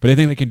probably, but I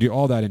think they can do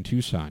all that in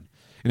Tucson.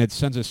 And it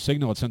sends a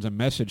signal. It sends a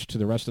message to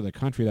the rest of the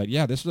country that,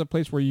 yeah, this is a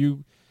place where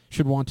you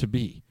should want to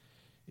be.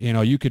 You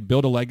know, you could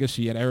build a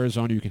legacy at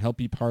Arizona. You can help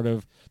be part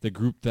of the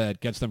group that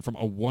gets them from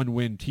a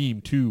 1-win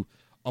team to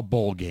a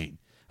bowl game.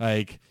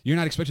 Like, you're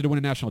not expected to win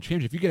a national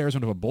championship. If you get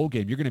Arizona to a bowl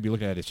game, you're going to be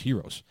looked at as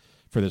heroes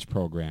for this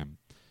program.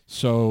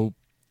 So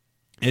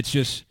it's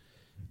just,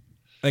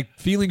 like,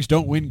 feelings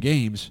don't win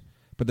games,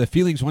 but the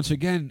feelings, once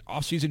again,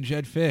 off-season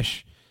Jedd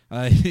Fisch,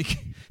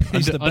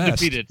 he's the best.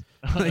 Undefeated.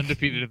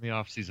 Undefeated in the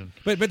offseason.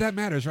 But that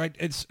matters, right?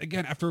 It's,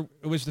 again,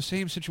 it was the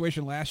same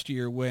situation last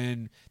year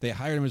when they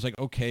hired him. It was like,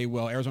 okay,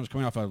 well, Arizona's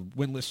coming off a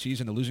winless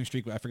season, the losing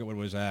streak, I forget what it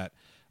was at,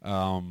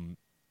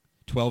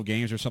 12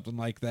 games or something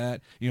like that.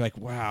 And you're like,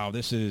 wow,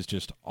 this is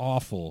just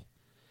awful.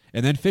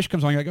 And then Fisch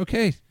comes along, you're like,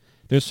 okay,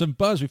 there's some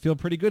buzz. We feel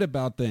pretty good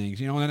about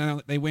things. You know, and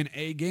then they win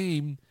a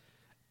game,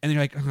 and then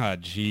you're like, oh,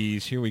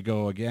 geez, here we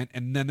go again.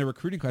 And then the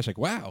recruiting class, like,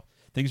 wow,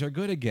 things are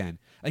good again.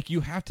 Like,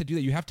 you have to do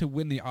that. You have to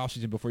win the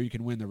offseason before you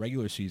can win the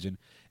regular season.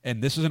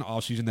 And this is an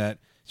offseason that,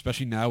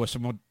 especially now with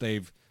someone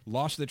they've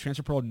lost to the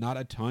transfer portal, not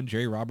a ton.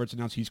 Jerry Roberts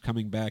announced he's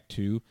coming back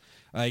too.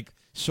 Like,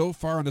 so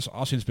far on this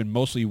offseason, it's been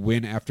mostly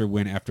win after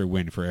win after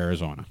win for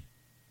Arizona.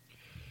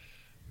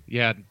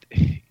 Yeah,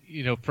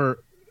 you know, for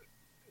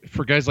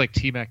guys like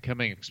T-Mac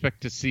coming,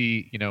 expect to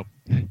see, you know,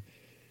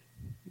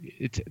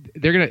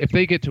 they're gonna, if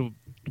they get to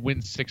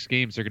win 6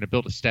 games, they're gonna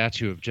build a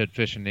statue of Jedd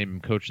Fisch and name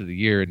him Coach of the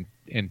Year.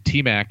 And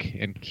T-Mac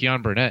and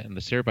Keon Burnett and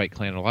the Cerebite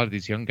clan, a lot of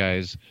these young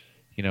guys,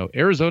 you know,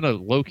 Arizona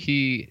low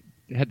key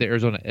had the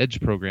Arizona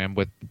Edge program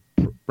with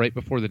right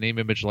before the name,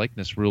 image,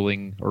 likeness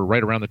ruling, or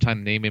right around the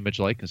time the name, image,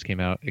 likeness came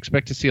out.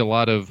 Expect to see a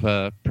lot of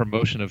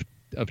promotion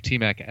of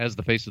T-Mac as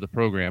the face of the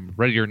program.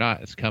 Ready or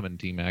not, it's coming,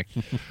 T-Mac.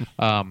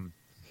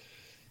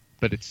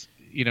 But it's,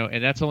 you know,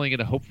 and that's only going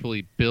to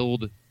hopefully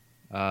build,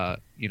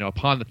 you know,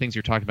 upon the things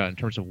you're talking about in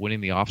terms of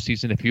winning the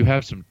offseason. If you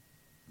have some,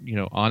 you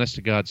know, honest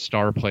to God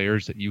star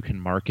players that you can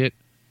market,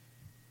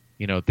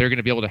 you know, they're going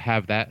to be able to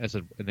have that as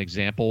an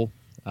example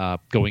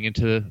going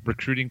into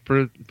recruiting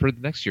for the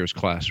next year's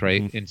class,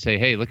 right? Mm-hmm. And say,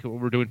 hey, look at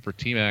what we're doing for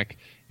T-Mac,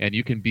 and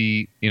you can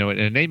be, you know, in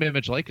a name,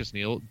 image, likeness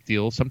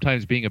deal,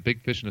 sometimes being a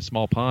big fish in a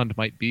small pond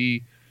might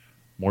be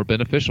more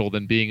beneficial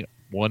than being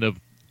one of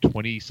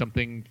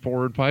 20-something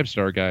 4- and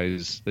 5-star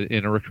guys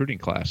in a recruiting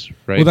class,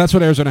 right? Well, that's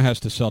what Arizona has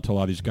to sell to a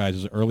lot of these guys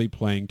is early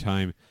playing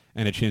time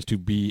and a chance to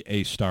be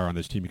a star on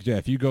this team. Because, yeah,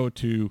 if you go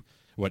to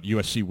what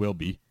USC will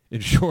be in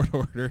short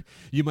order,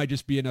 you might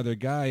just be another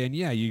guy. And,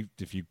 yeah,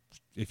 if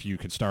you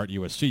can start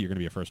USC, you're going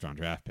to be a first-round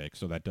draft pick,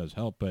 so that does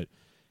help. But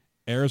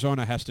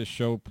Arizona has to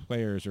show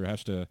players or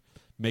has to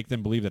make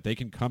them believe that they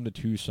can come to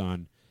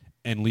Tucson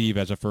and leave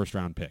as a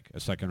first-round pick, a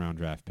second-round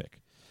draft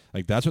pick.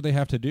 Like, that's what they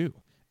have to do.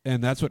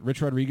 And that's what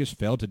Rich Rodriguez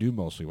failed to do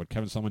mostly, what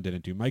Kevin Sullivan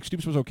didn't do. Mike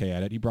Stoops was okay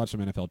at it. He brought some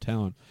NFL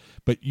talent.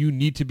 But you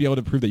need to be able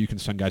to prove that you can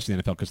send guys to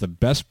the NFL because the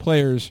best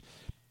players,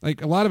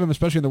 like a lot of them,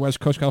 especially in the West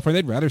Coast,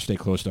 California, they'd rather stay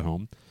close to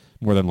home,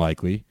 more than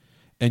likely.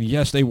 And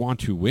yes, they want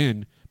to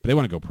win, but they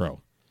want to go pro.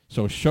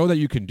 So show that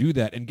you can do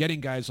that. And getting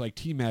guys like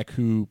T-Mac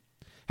who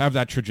have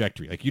that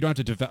trajectory. Like, you don't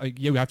have to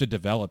you have to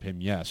develop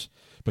him, yes.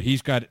 But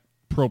he's got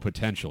pro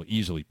potential,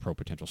 easily pro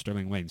potential.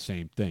 Sterling Lane,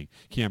 same thing.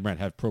 Keon Burnett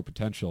have pro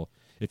potential.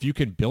 If you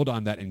can build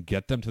on that and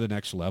get them to the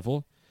next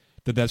level,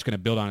 then that's going to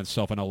build on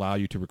itself and allow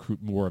you to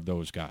recruit more of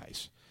those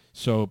guys.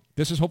 So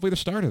this is hopefully the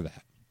start of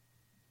that.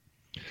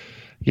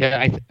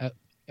 Yeah,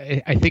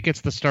 I think it's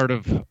the start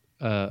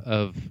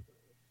of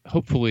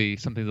hopefully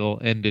something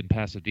that'll end in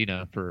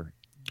Pasadena for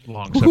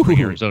long-suffering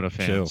Arizona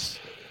fans. Chills.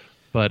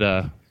 But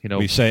you know,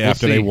 we say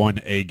after they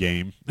won a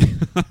game.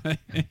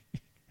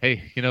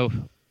 Hey, you know,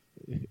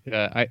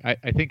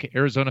 I think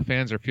Arizona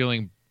fans are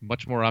feeling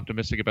much more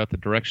optimistic about the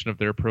direction of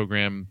their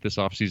program this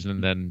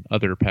offseason than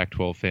other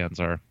Pac-12 fans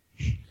are.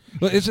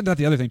 Well, isn't that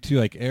the other thing, too?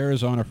 Like,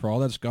 Arizona, for all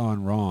that's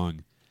gone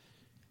wrong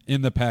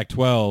in the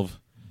Pac-12,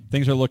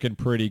 things are looking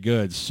pretty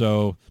good.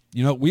 So,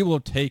 you know, we will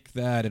take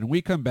that. And when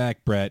we come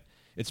back, Brett,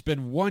 it's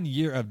been 1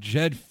 year of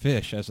Jedd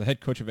Fisch as the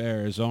head coach of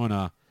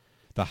Arizona.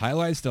 The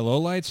highlights, the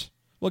lowlights,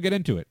 we'll get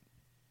into it.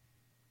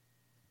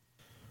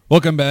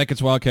 Welcome back.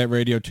 It's Wildcat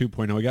Radio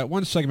 2.0. We got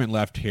one segment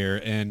left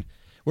here, and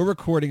we're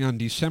recording on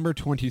December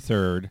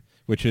 23rd,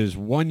 which is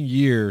 1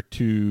 year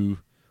to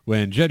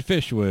when Jedd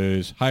Fisch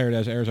was hired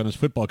as Arizona's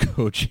football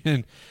coach.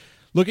 And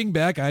looking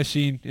back, I've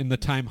seen in the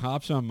time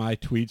hops on my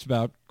tweets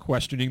about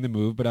questioning the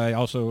move, but I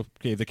also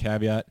gave the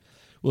caveat,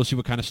 we'll see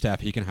what kind of staff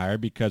he can hire,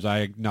 because I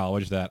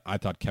acknowledge that I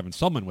thought Kevin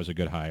Sullivan was a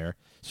good hire,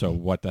 so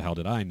what the hell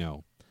did I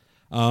know?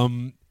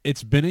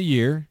 It's been a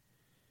year.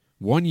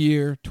 1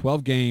 year,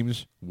 12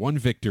 games, 1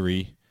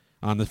 victory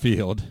on the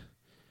field.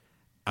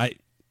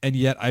 And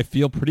yet I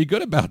feel pretty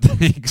good about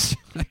things.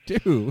 I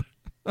do.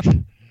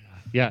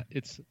 Yeah,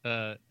 it's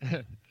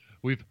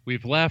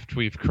we've laughed,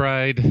 we've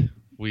cried,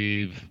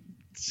 we've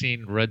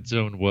seen red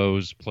zone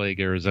woes plague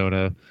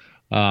Arizona.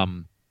 I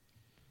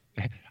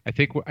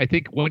think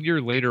 1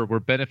 year later we're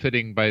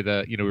benefiting by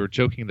we were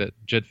joking that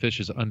Jedd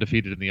Fisch is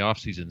undefeated in the off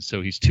season,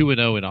 so he's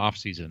 2-0 in off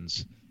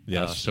seasons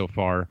so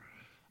far.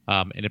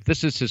 And if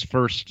this is his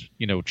first,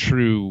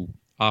 true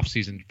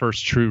off-season,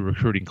 first true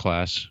recruiting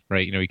class,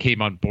 right? He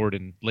came on board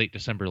in late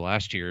December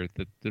last year.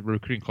 The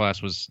recruiting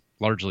class was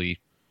largely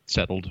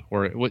settled,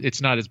 or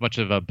it's not as much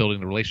of a building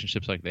the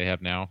relationships like they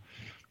have now.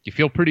 You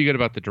feel pretty good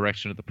about the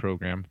direction of the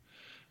program.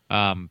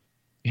 I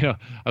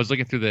was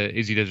looking through the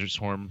AZ Desert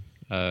Swarm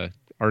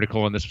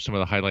article on this with some of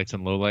the highlights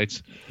and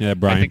lowlights. Yeah,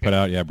 Brian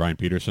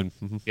Peterson.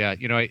 Mm-hmm. Yeah,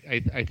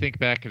 I think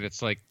back and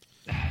it's like,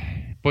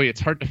 boy,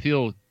 it's hard to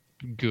feel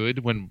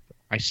good when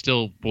I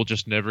still will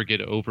just never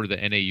get over the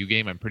NAU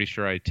game. I'm pretty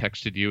sure I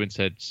texted you and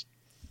said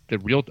a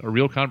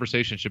real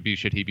conversation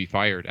should he be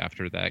fired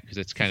after that, because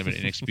it's kind of an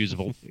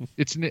inexcusable.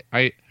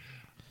 I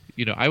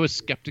was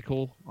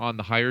skeptical on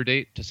the hire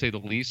date, to say the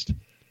least.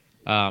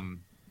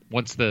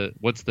 Once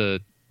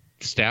the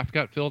staff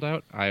got filled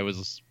out, I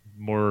was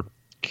more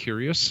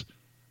curious.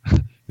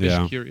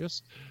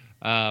 Curious.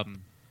 And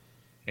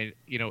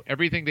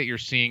everything that you're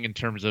seeing in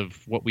terms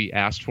of what we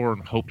asked for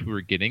and hoped we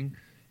were getting.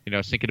 I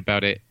was thinking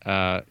about it.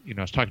 I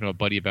was talking to a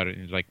buddy about it,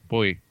 and he's like,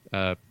 "Boy,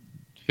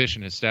 Fisch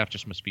and his staff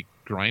just must be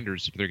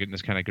grinders if they're getting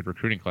this kind of good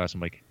recruiting class." I'm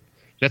like,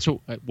 "That's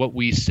what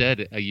we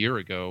said a year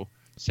ago,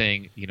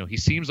 saying, he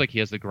seems like he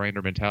has the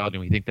grinder mentality,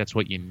 and we think that's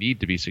what you need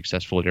to be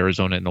successful at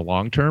Arizona in the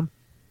long term."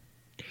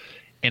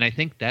 And I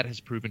think that has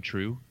proven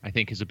true. I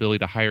think his ability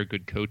to hire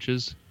good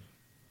coaches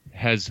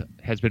has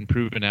been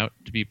proven out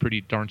to be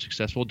pretty darn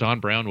successful. Don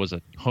Brown was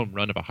a home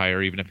run of a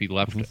hire, even if he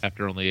left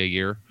after only a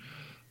year.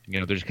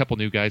 There's a couple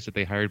new guys that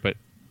they hired, but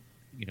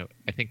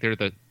I think Jedd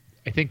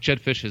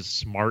Fisch is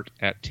smart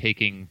at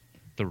taking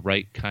the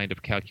right kind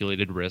of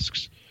calculated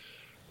risks.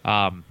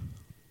 And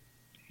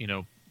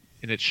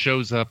it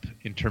shows up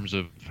in terms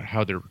of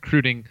how they're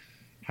recruiting,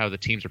 how the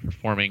teams are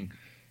performing.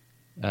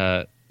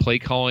 Play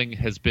calling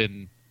has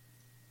been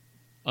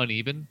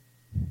uneven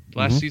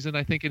last season,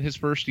 I think, in his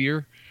first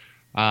year.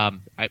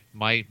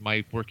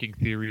 My working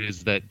theory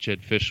is that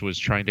Jedd Fisch was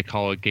trying to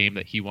call a game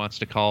that he wants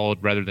to call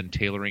rather than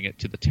tailoring it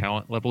to the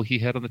talent level he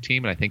had on the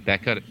team, and I think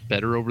that got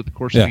better over the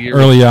course of the year.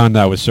 Early on,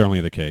 that was certainly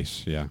the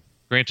case. Yeah.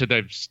 Granted,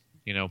 there's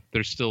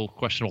still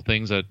questionable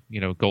things at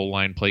goal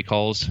line play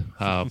calls,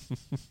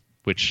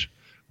 which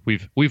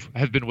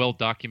have been well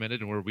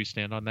documented and where we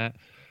stand on that.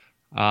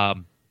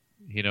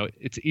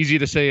 It's easy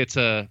to say it's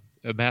a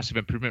massive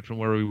improvement from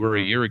where we were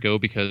a year ago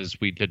because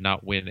we did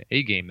not win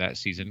a game that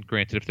season.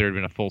 Granted, if there had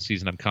been a full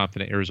season, I'm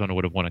confident Arizona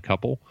would have won a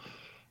couple.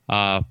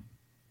 A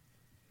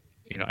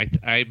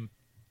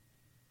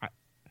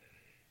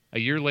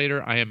year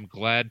later, I am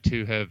glad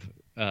to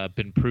have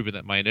been proven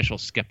that my initial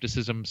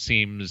skepticism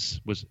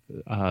was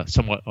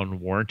somewhat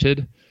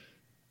unwarranted,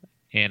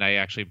 and I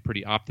actually am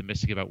pretty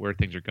optimistic about where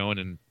things are going.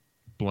 And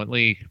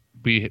bluntly,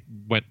 we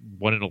went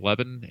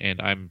 1-11,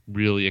 and I'm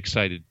really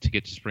excited to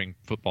get to spring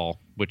football,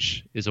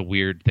 which is a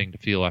weird thing to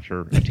feel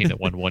after a team that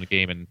won one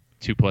game in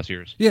 2+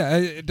 years.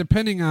 Yeah,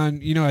 depending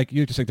on you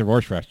just take the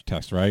Rorschach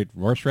test, right?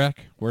 Rorschach.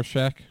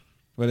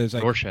 What is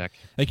like? Rorschach.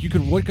 Like you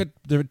could look at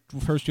the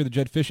first year of the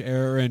Jedd Fisch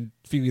era and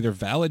feel either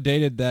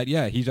validated that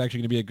he's actually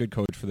going to be a good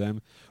coach for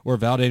them, or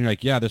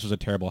validating this was a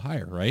terrible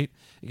hire, right?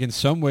 In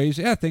some ways,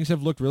 things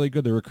have looked really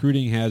good. The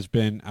recruiting has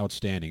been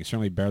outstanding,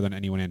 certainly better than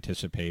anyone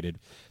anticipated.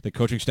 The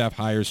coaching staff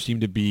hires seem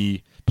to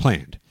be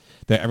planned.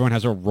 That everyone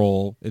has a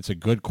role. It's a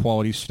good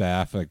quality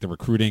staff. Like the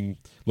recruiting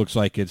looks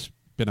like it's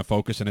been a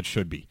focus, and it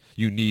should be.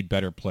 You need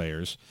better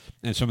players,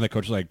 and some of the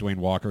coaches like Dwayne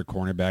Walker,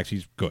 cornerbacks,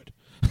 he's good.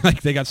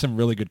 Like they got some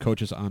really good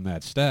coaches on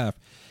that staff,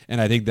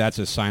 and I think that's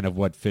a sign of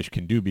what Fisch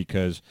can do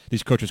because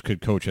these coaches could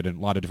coach at a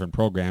lot of different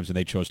programs, and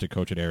they chose to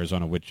coach at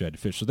Arizona with Jedd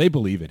Fisch, so they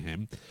believe in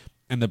him.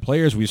 And the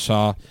players we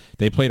saw,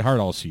 they played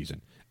hard all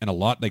season, and a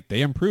lot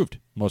they improved.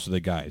 Most of the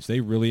guys, they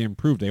really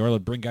improved. They were able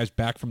to bring guys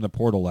back from the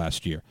portal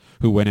last year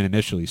who went in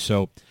initially,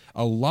 so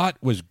a lot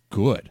was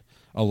good.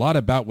 A lot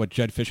about what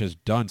Jedd Fisch has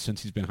done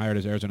since he's been hired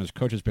as Arizona's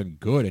coach has been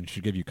good and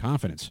should give you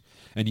confidence.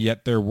 And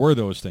yet there were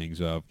those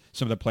things of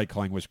some of the play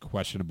calling was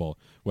questionable,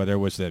 whether it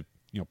was the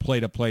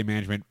play-to-play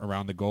management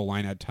around the goal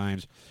line at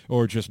times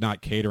or just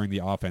not catering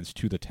the offense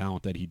to the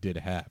talent that he did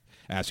have,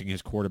 asking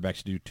his quarterbacks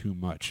to do too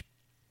much.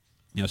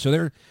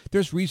 So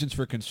there's reasons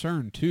for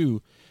concern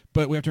too,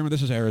 but we have to remember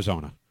this is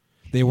Arizona.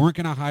 They weren't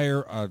going to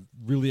hire a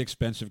really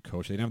expensive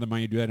coach. They didn't have the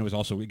money to do that, and it was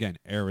also, again,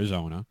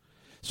 Arizona.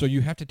 So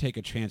you have to take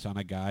a chance on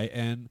a guy,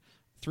 and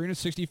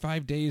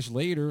 365 days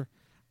later,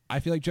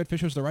 I feel like Jedd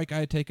Fisch was the right guy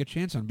to take a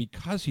chance on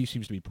because he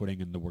seems to be putting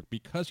in the work,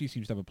 because he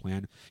seems to have a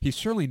plan. He's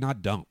certainly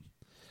not dumb.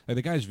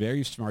 Like, the guy's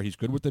very smart. He's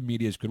good with the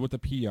media. He's good with the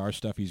PR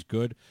stuff. He's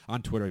good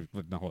on Twitter.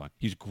 No, hold on.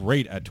 He's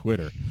great at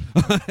Twitter.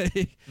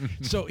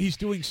 So he's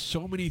doing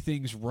so many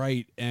things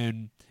right.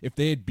 And if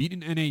they had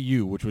beaten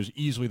NAU, which was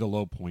easily the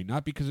low point,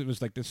 not because it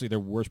was like this is their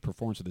worst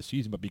performance of the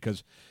season, but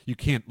because you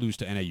can't lose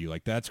to NAU.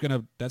 Like, that's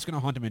gonna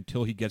haunt him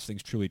until he gets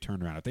things truly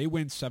turned around. If they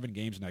win 7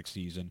 games next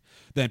season,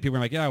 then people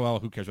are like, yeah, well,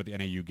 who cares about the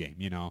NAU game?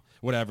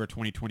 Whatever,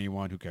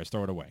 2021, who cares?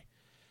 Throw it away.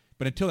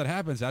 But until that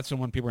happens, that's the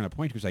one people are going to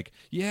point to. Who's like,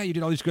 yeah, you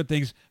did all these good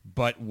things,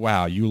 but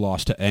wow, you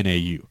lost to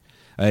NAU.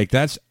 Like,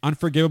 that's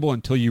unforgivable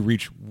until you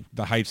reach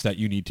the heights that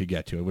you need to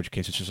get to, in which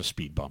case it's just a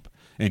speed bump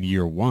in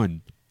year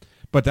one.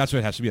 But that's what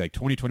it has to be. Like,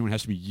 2021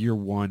 has to be year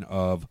one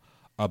of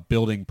a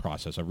building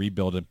process, a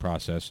rebuilding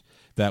process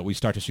that we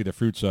start to see the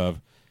fruits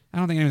of. I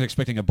don't think anyone's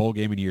expecting a bowl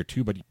game in year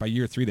 2, but by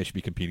year 3, they should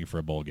be competing for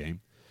a bowl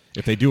game.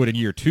 If they do it in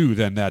year 2,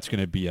 then that's going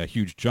to be a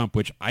huge jump,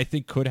 which I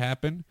think could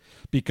happen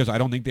because I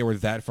don't think they were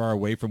that far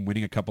away from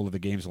winning a couple of the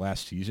games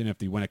last season. If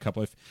they win a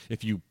couple,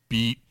 if you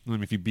beat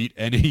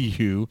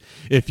NAU,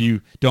 if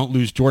you don't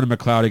lose Jordan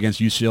McLeod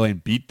against UCLA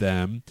and beat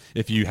them,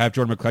 if you have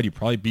Jordan McLeod, you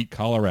probably beat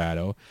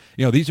Colorado.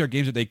 These are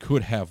games that they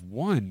could have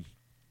won,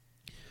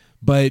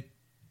 but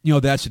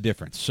that's the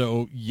difference.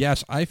 So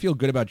yes, I feel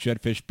good about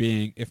Jedd Fisch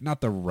being, if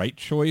not the right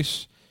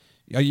choice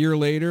a year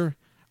later,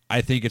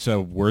 I think it's a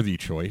worthy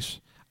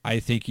choice. I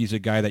think he's a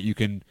guy that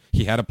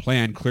he had a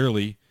plan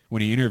clearly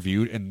when he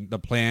interviewed, and the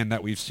plan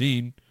that we've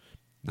seen,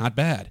 not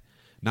bad.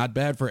 Not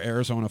bad for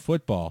Arizona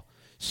football.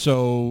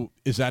 So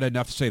is that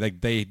enough to say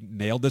like they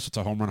nailed this? It's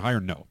a home run hire?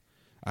 No.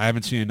 I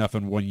haven't seen enough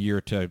in 1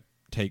 year to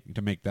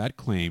make that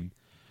claim.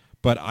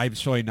 But I'm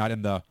certainly not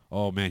in the,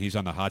 oh man, he's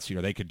on the hot seat,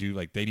 or they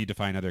need to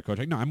find another coach.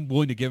 Like, no, I'm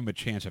willing to give him a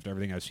chance after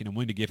everything I've seen. I'm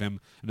willing to give him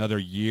another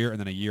year and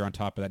then a year on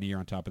top of that and a year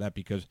on top of that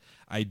because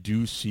I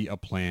do see a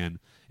plan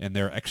and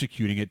they're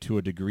executing it to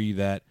a degree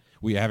that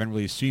we haven't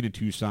really seen in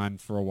Tucson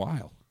for a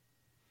while.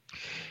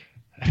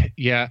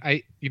 Yeah,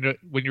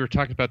 when you were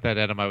talking about that,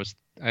 Adam, I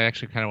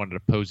actually kind of wanted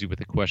to pose you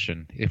with a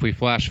question. If we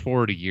flash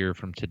forward a year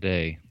from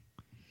today,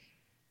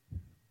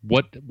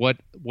 what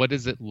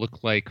does it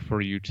look like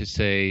for you to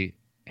say,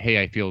 hey,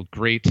 I feel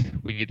great,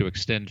 we need to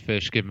extend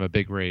Fisch, give him a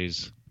big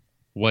raise?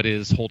 What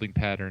is holding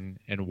pattern,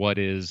 and what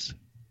is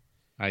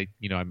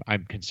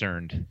I'm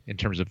concerned in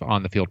terms of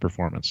on the field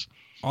performance?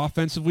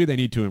 Offensively, they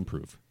need to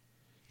improve.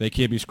 They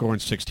can't be scoring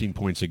 16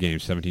 points a game,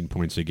 17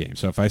 points a game.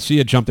 So if I see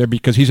a jump there,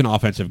 because he's an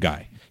offensive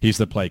guy, he's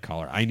the play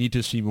caller, I need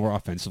to see more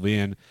offensively.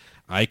 And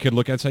I could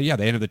look at and say, yeah,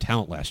 they had the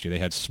talent last year. They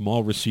had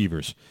small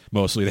receivers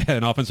mostly. They had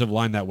an offensive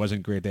line that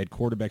wasn't great. They had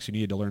quarterbacks who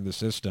needed to learn the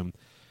system.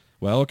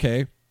 Well,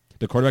 okay,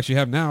 the quarterbacks you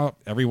have now,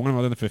 every one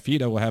other than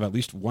Fifita will have at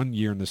least 1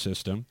 year in the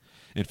system.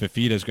 And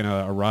Fifita is going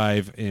to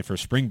arrive for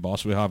spring ball,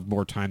 so we'll have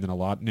more time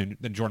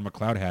than Jordan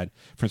McLeod had,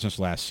 for instance,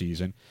 last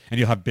season. And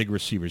you'll have big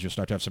receivers. You'll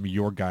start to have some of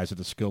your guys at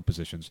the skill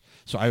positions.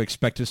 So I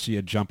expect to see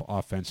a jump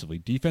offensively.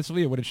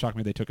 Defensively, it wouldn't shock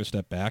me if they took a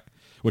step back,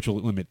 which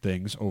will limit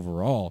things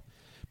overall.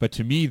 But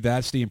to me,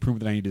 that's the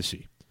improvement that I need to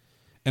see.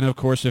 And, of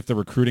course, if the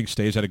recruiting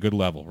stays at a good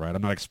level, right?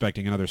 I'm not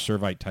expecting another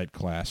Servite-type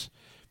class.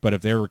 But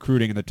if they're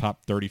recruiting in the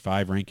top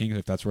 35 rankings,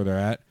 if that's where they're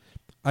at,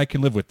 I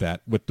can live with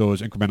that, with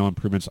those incremental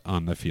improvements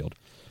on the field.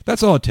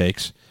 That's all it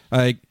takes.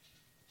 I'm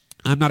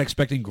not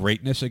expecting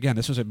greatness. Again,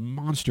 this was a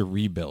monster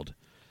rebuild.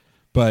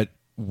 But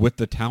with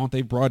the talent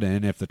they brought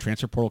in, if the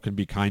transfer portal can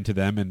be kind to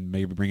them and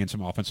maybe bring in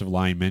some offensive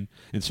linemen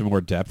and some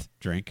more depth,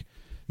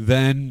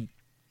 then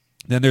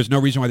there's no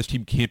reason why this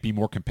team can't be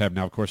more competitive.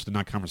 Now, of course, the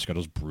non-conference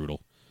schedule is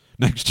brutal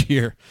next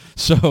year.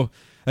 So,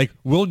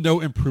 we'll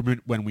know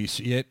improvement when we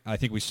see it. I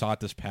think we saw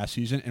it this past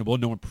season, and we'll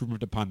know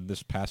improvement upon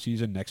this past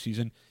season, next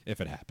season, if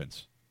it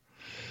happens.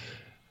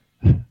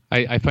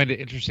 I find it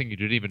interesting you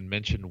didn't even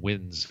mention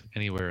wins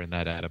anywhere in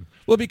that, Adam.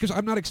 Well, because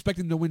I'm not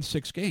expecting to win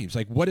 6 games.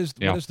 What is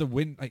the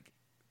win?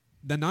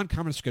 The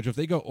non-conference schedule, if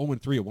they go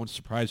 0-3, it won't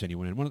surprise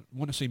anyone. And won't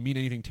necessarily mean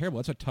anything terrible.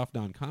 That's a tough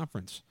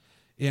non-conference.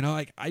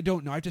 I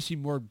don't know. I have to see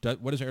more.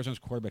 What does Arizona's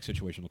quarterback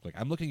situation look like?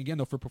 I'm looking again,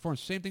 though, for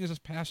performance. Same thing as this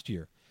past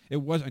year.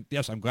 It wasn't.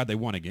 Yes, I'm glad they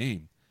won a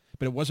game.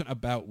 But it wasn't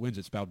about wins.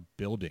 It's about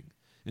building.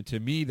 And to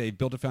me, they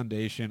built a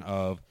foundation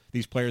of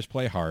these players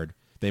play hard.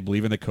 They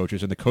believe in the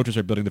coaches, and the coaches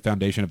are building the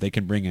foundation if they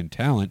can bring in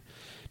talent.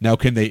 Now,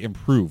 can they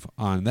improve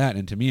on that?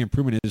 And to me,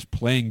 improvement is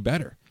playing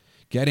better,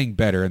 getting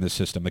better in the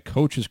system. The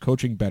coach is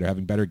coaching better,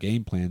 having better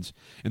game plans,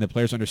 and the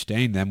players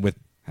understanding them with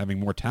having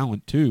more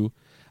talent too.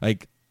 I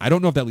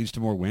don't know if that leads to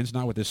more wins,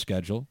 not with this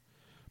schedule,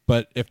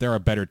 but if they're a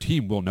better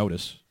team, we'll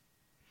notice.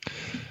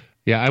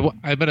 Yeah, I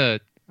want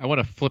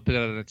to flip it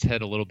on its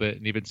head a little bit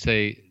and even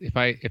say if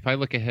I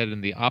look ahead in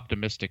the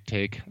optimistic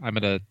take, I'm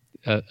going to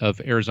of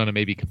Arizona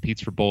maybe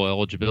competes for bowl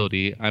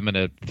eligibility, I'm going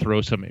to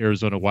throw some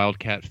Arizona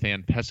Wildcat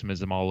fan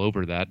pessimism all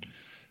over that.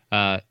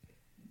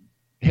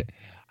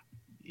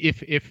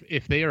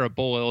 If they are a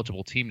bowl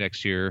eligible team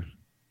next year,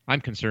 I'm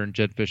concerned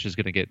Jedd Fisch is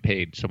going to get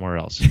paid somewhere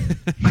else.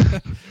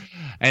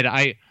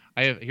 And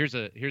here's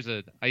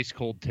a ice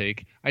cold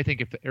take. I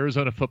think if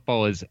Arizona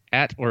football is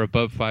at or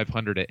above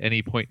 500 at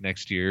any point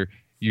next year,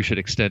 you should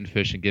extend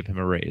Fisch and give him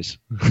a raise,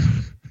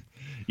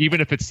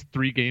 even if it's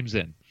 3 games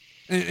in.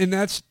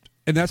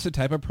 And And that's the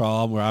type of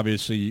problem where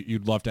obviously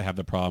you'd love to have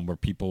the problem where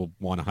people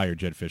want to hire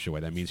Jed Fisher away.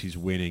 That means he's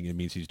winning. It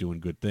means he's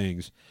doing good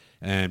things.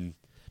 And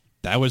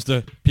that was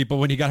the people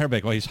when he got hired,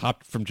 like, well, he's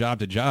hopped from job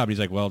to job. He's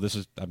like, well,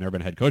 I've never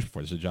been a head coach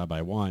before. This is a job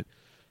I want.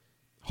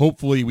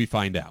 Hopefully we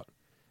find out.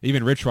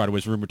 Even Rich Rod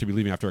was rumored to be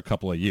leaving after a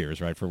couple of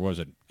years, right? For, what was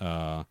it,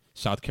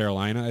 South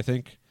Carolina, I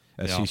think?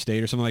 SC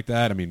State or something like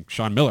that. I mean,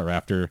 Sean Miller,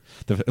 after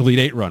the Elite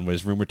Eight run,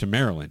 was rumored to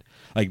Maryland.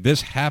 Like,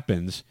 this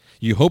happens.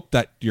 You hope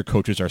that your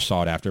coaches are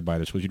sought after by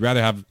the schools. You'd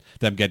rather have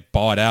them get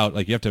bought out.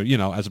 Like, you have to,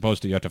 as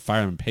opposed to you have to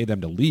fire them and pay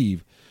them to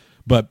leave.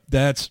 But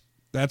that's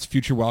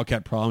future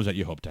Wildcat problems that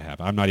you hope to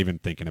have. I'm not even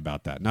thinking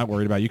about that. Not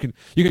worried about it.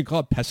 You can call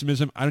it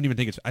pessimism. I don't even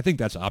think I think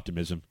that's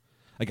optimism.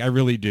 Like, I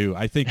really do.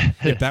 I think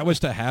if that was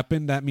to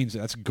happen, that means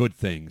that's good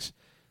things.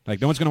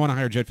 Like, no one's going to want to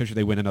hire Jed Fisher.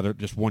 They win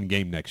just one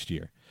game next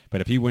year. But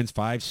if he wins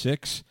 5,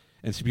 6,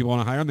 and some people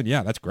want to hire him, then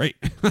yeah, that's great.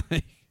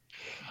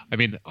 I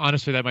mean,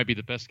 honestly, that might be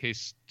the best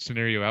case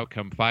scenario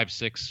outcome, 5,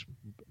 6,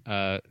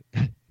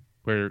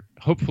 where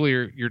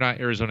hopefully you're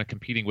not Arizona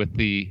competing with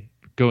the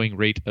going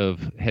rate of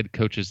head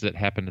coaches that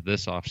happened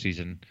this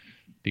offseason,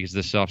 because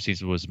this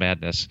offseason was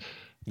madness.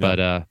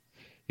 Yeah.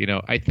 But,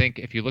 I think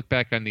if you look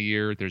back on the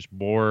year, there's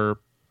more.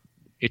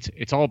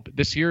 It's all,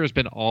 this year has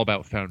been all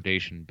about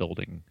foundation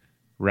building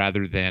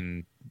rather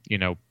than,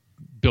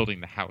 building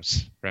the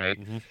house, right?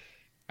 Mm-hmm.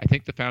 I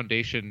think the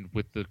foundation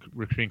with the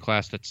recruiting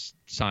class that's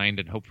signed,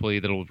 and hopefully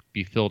that'll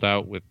be filled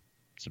out with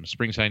some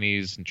spring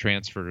signees and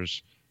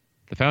transfers,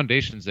 the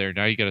foundation's there.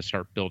 Now you got to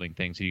start building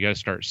things. You got to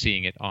start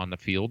seeing it on the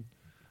field,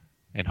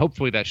 and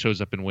hopefully that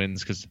shows up in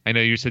wins. Because I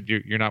know you said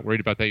you're not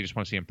worried about that. You just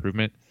want to see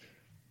improvement.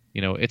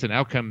 It's an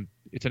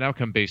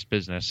outcome-based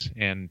business,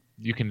 and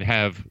you can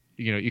have,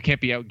 you can't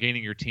be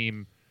outgaining your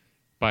team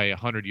by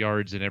 100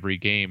 yards in every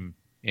game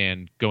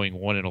and going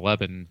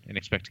 1-11 and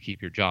expect to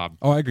keep your job.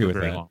 Oh, I agree with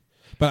that. Long.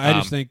 But I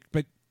just think,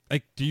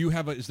 like, do you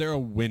have is there a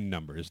win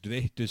number?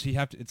 Does he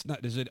have to,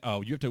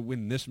 you have to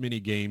win this many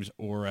games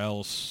or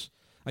else,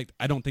 like,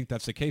 I don't think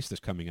that's the case this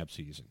coming up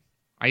season.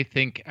 I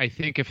think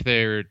if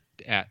they're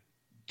at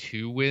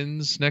 2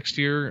 wins next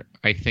year,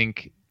 I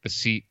think the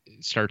seat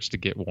starts to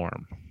get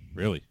warm.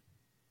 Really?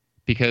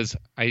 Because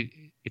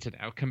it's an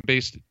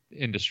outcome-based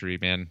industry,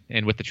 man.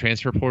 And with the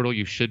transfer portal,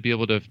 you should be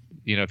able to,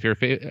 if you're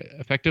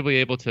effectively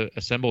able to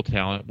assemble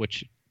talent,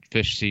 which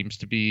Fish seems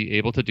to be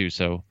able to do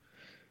so.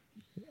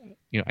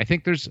 I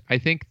think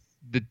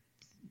the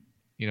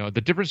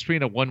difference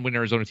between a 1-win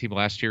Arizona team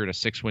last year and a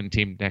 6-win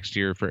team next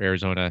year for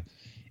Arizona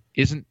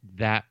isn't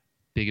that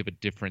big of a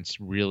difference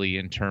really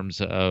in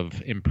terms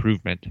of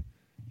improvement.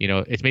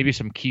 It's maybe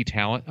some key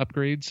talent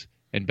upgrades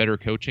and better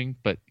coaching,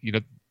 but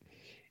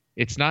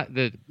it's not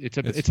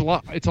it's a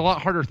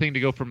lot harder thing to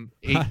go from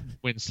 8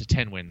 wins to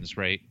 10 wins,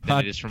 right? Than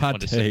it is from 1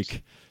 to 6.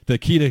 The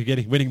key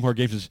to winning more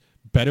games is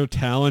better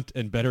talent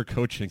and better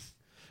coaching.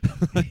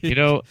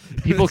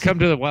 People come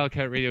to the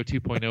Wildcat Radio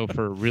 2.0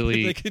 for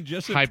really they can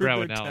just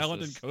highbrow improve their analysis.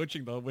 Talent and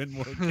coaching, they'll win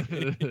more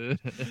games.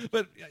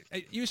 But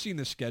you've seen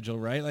the schedule,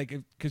 right? Like,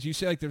 because you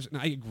say, like,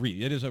 I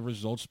agree, it is a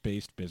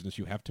results-based business.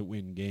 You have to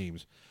win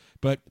games.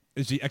 But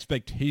is the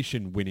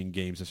expectation winning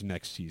games this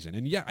next season?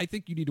 And yeah, I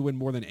think you need to win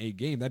more than a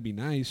game. That'd be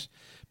nice.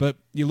 But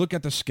you look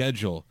at the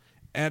schedule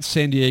at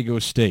San Diego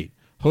State,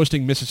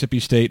 hosting Mississippi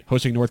State,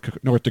 hosting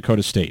North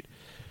Dakota State.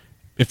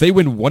 If they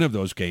win one of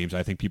those games,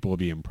 I think people will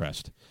be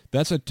impressed.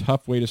 That's a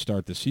tough way to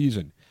start the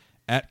season.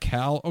 At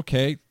Cal,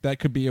 okay, that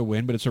could be a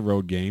win, but it's a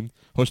road game.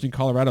 Hosting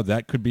Colorado,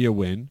 that could be a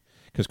win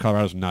because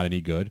Colorado's not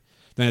any good.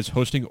 Then it's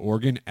hosting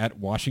Oregon at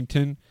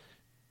Washington.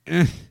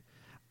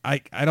 I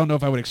don't know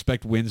if I would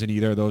expect wins in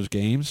either of those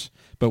games,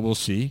 but we'll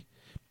see.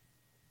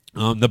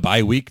 The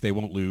bye week, they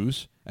won't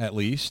lose, at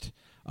least.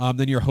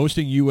 Then you're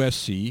hosting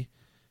USC.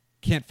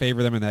 Can't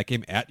favor them in that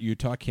game. At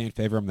Utah, can't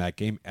favor them in that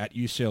game. At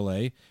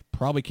UCLA,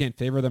 probably can't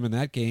favor them in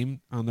that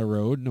game on the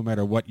road, no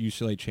matter what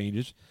UCLA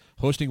changes.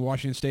 Hosting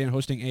Washington State and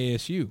hosting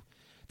ASU.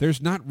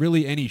 There's not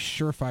really any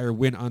surefire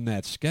win on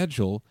that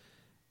schedule.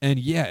 And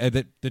yeah,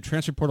 the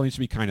transfer portal needs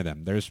to be kind of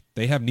them.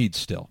 They have needs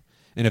still.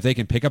 And if they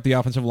can pick up the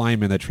offensive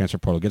lineman in that transfer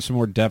portal, get some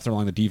more depth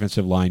along the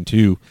defensive line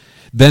too,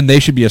 then they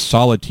should be a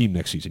solid team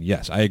next season.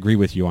 Yes, I agree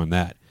with you on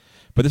that.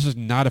 But this is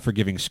not a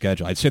forgiving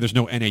schedule. I'd say there's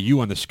no NAU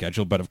on the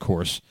schedule, but of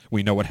course,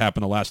 we know what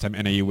happened the last time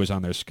NAU was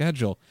on their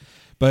schedule.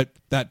 But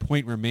that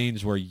point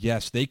remains where,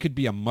 yes, they could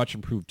be a much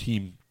improved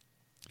team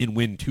and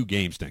win 2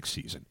 games next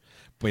season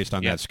based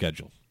on that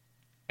schedule.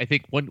 I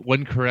think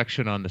one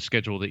correction on the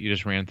schedule that you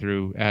just ran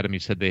through, Adam, you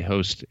said they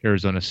host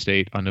Arizona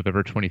State on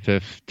November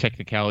 25th.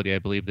 Technicality, I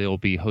believe they will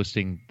be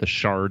hosting the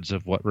shards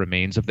of what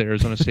remains of the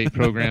Arizona State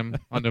program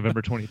on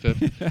November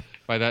 25th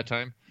by that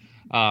time.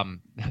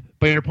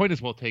 But your point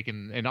is well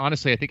taken. And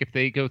honestly, I think if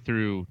they go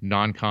through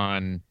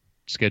non-con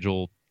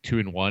schedule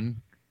 2-1,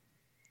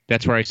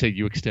 that's where I say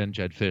you extend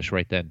Jed Fish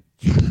right then.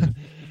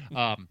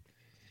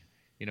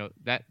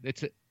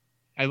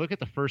 I look at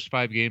the first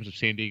 5 games of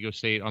San Diego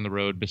State on the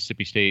road,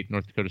 Mississippi State,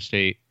 North Dakota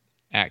State,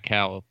 at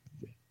Cal,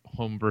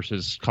 home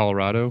versus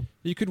Colorado.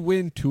 You could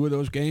win 2 of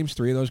those games,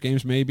 3 of those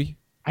games, maybe.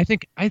 I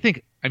think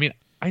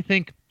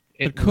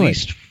at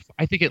least,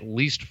 I think at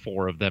least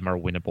 4 of them are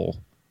winnable.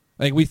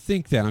 Like, we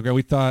think that. Okay,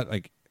 we thought,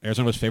 like,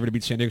 Arizona was favored to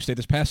beat San Diego State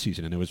this past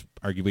season, and it was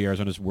arguably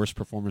Arizona's worst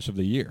performance of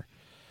the year.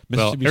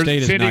 Mississippi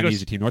State is not an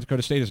easy team. North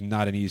Dakota State is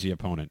not an easy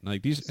opponent.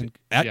 Like, these, and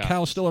at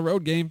Cal, still a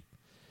road game.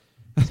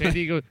 San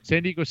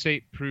Diego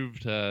State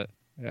proved.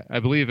 I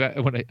believe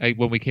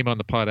when we came on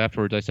the pod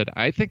afterwards, I said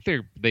I think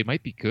they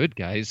might be good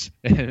guys,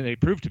 and they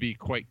proved to be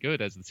quite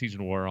good as the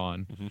season wore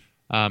on.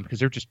 Because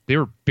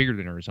they're bigger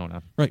than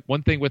Arizona. Right.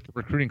 One thing with the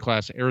recruiting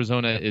class,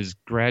 Arizona is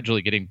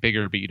gradually getting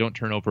bigger, but you don't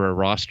turn over a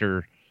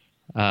roster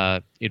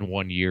in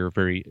 1 year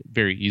very,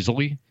 very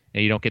easily,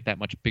 and you don't get that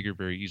much bigger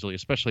very easily,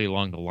 especially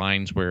along the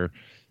lines where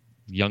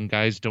young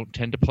guys don't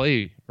tend to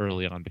play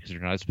early on because they're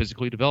not as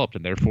physically developed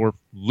and therefore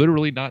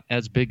literally not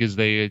as big as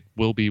they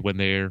will be when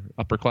they're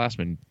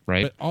upperclassmen,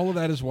 right? But all of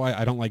that is why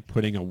I don't like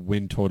putting a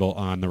win total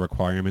on the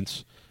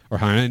requirements or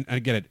how. And I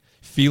get it.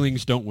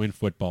 Feelings don't win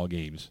football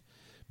games.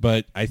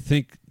 But I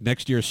think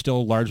next year is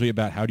still largely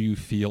about how do you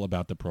feel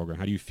about the program?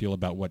 How do you feel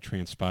about what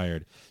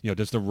transpired?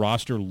 Does the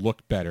roster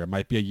look better? It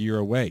might be a year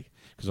away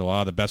because a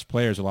lot of the best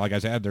players, a lot of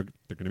guys they're going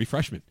to be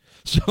freshmen.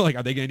 So, like,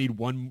 are they going to need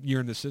 1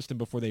 year in the system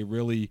before they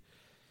really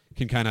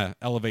can kind of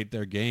elevate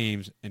their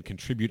games and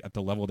contribute at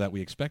the level that we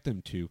expect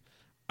them to?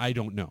 I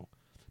don't know.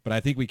 But I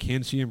think we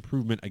can see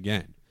improvement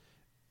again.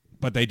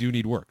 But they do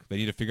need work. They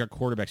need to figure out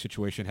quarterback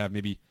situation, have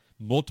maybe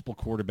multiple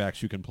quarterbacks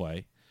who can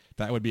play.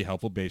 That would be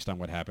helpful based on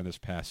what happened this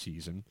past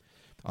season.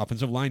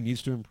 Offensive line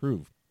needs to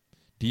improve.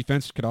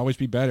 Defense could always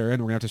be better,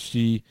 and we're going to have to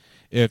see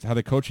how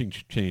the coaching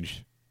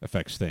change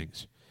affects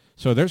things.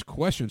 So there's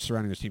questions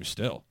surrounding this team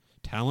still,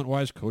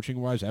 talent-wise,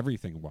 coaching-wise,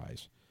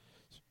 everything-wise.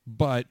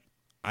 But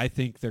I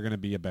think they're going to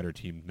be a better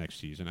team next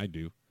season. I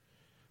do.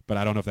 But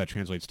I don't know if that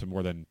translates to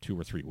more than 2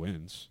 or 3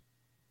 wins.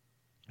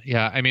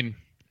 Yeah, I mean,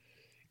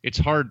 it's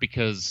hard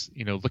because,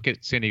 look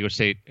at San Diego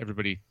State.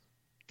 Everybody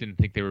didn't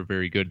think they were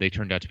very good. They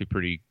turned out to be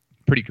pretty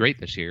great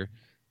this year,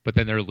 but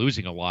then they're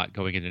losing a lot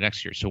going into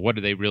next year. So what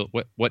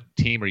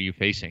team are you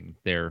facing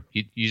there?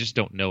 You just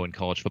don't know in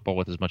college football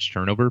with as much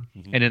turnover.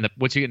 Mm-hmm. And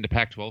once you get into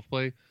Pac-12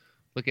 play,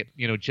 look at,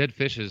 Jedd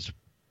Fisch is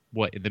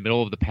in the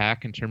middle of the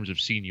pack in terms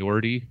of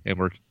seniority, and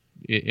we're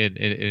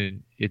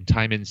in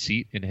time in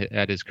seat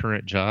at his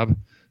current job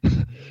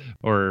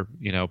or,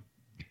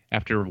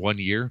 after 1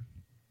 year.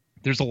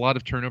 There's a lot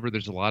of turnover.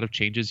 There's a lot of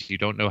changes. You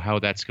don't know how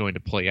that's going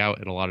to play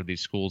out in a lot of these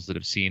schools that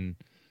have seen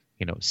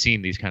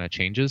these kind of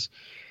changes.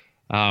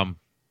 We'll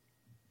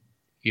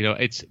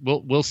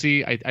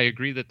see. I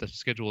agree that the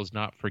schedule is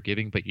not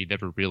forgiving, but you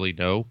never really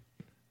know.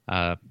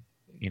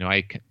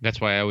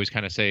 That's why I always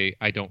kind of say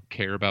I don't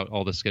care about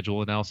all the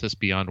schedule analysis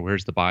beyond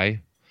where's the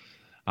bye.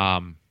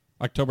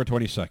 October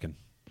 22nd.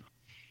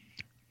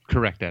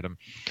 Correct, Adam.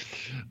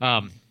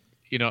 And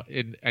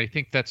I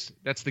think that's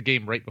the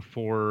game right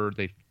before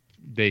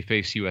they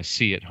face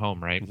USC at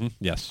home, right? Mm-hmm.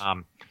 Yes.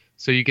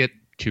 So you get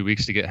 2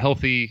 weeks to get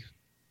healthy.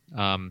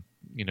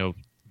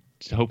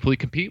 To hopefully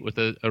compete with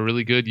a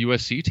really good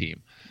USC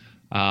team.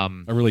 A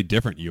really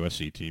different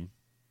USC team.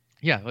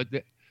 Yeah.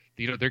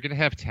 They're going to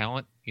have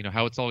talent.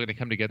 How it's all going to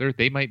come together.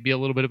 They might be a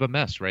little bit of a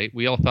mess, right?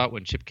 We all thought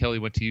when Chip Kelly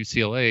went to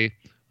UCLA,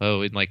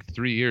 in like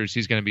 3 years,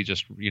 he's going to be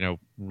just,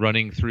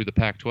 running through the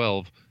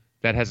Pac-12.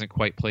 That hasn't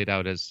quite played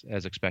out as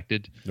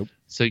expected. Nope.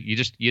 So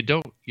you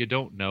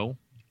don't know.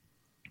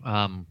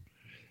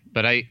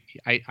 But I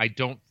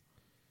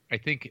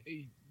think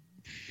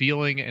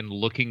feeling and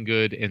looking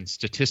good and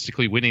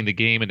statistically winning the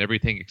game and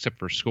everything except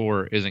for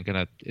score isn't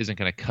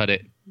gonna cut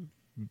it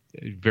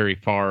very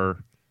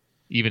far,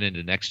 even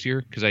into next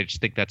year, because I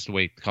just think that's the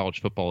way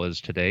college football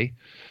is today.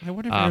 I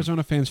wonder if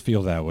Arizona fans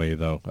feel that way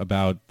though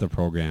about the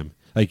program.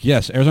 Like,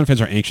 yes, Arizona fans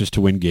are anxious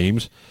to win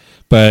games,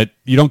 but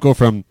you don't go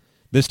from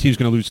this team's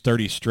going to lose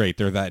 30 straight,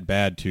 they're that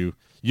bad, to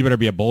you better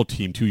be a bowl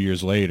team 2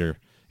 years later.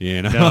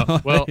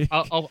 No, well,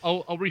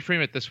 I'll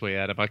reframe it this way,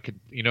 Adam. I could,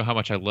 how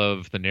much I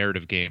love the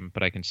narrative game,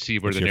 but I can see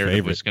where the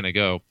narrative is going to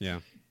go. Yeah.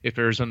 If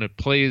Arizona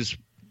plays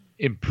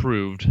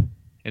improved,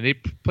 and they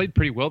played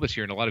pretty well this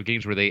year in a lot of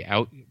games where they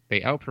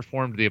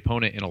outperformed the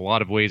opponent in a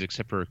lot of ways,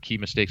 except for key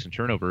mistakes and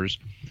turnovers.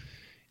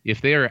 If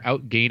they are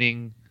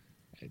outgaining,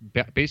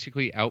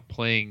 basically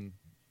outplaying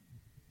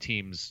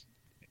teams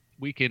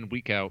week in,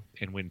 week out,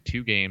 and win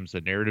 2 games,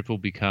 the narrative will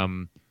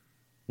become,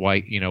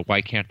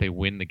 why can't they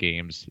win the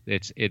games?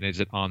 Is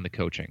it on the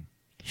coaching?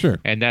 Sure.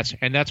 And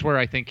that's where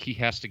I think he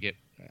has to get.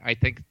 I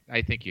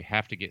think you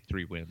have to get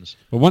 3 wins.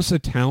 But once the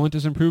talent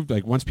is improved,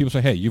 like once people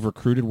say, "Hey, you've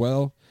recruited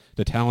well,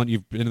 the talent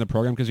you've been in the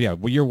program," because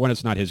year 1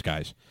 it's not his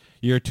guys.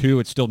 Year 2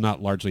 it's still not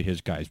largely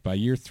his guys. By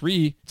year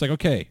 3 it's like,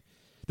 okay,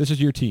 this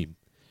is your team.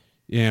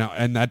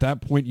 And at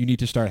that point you need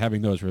to start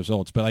having those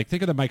results. But like,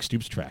 think of the Mike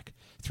Stoops track: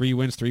 3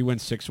 wins, 3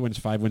 wins, 6 wins,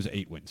 5 wins,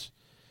 8 wins.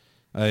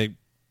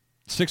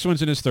 6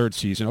 wins in his 3rd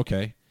season,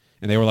 okay.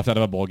 And they were left out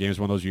of a bowl game. It was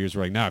one of those years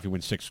where, like, now if you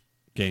win 6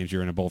 games,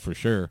 you're in a bowl for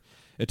sure.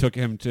 It took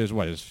him to his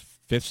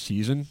 5th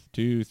season,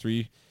 2,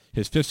 3,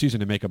 his 5th season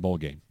to make a bowl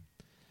game.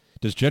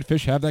 Does Jedd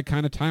Fisch have that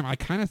kind of time? I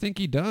kind of think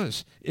he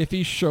does, if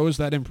he shows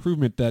that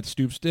improvement that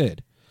Stoops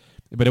did.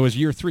 But it was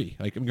year 3.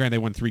 Like, granted, they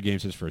won 3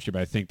 games his first year,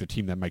 but I think the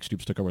team that Mike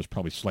Stoops took over was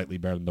probably slightly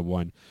better than the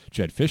one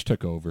Jed Fish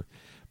took over.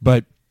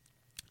 But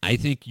I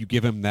think you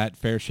give him that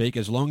fair shake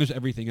as long as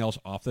everything else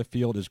off the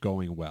field is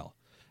going well.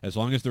 As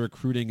long as the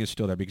recruiting is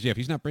still there. Because, if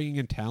he's not bringing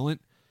in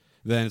talent,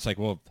 then it's like,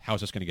 well,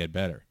 how's this going to get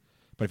better?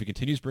 But if he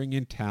continues bringing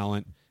in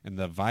talent and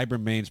the vibe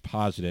remains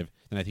positive,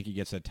 then I think he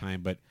gets that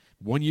time. But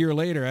 1 year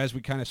later, as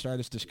we kind of start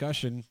this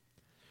discussion,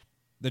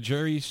 the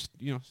jury's,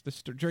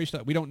 the jury's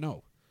stuff, we don't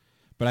know.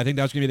 But I think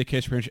that was going to be the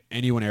case for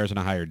anyone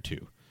Arizona hired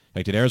too.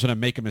 Like, did Arizona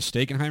make a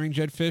mistake in hiring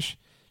Jed Fish?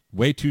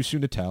 Way too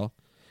soon to tell.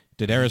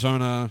 Did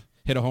Arizona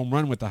hit a home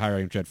run with the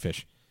hiring of Jed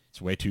Fish? It's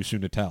way too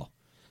soon to tell.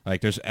 Like,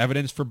 there's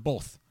evidence for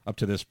both up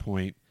to this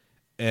point,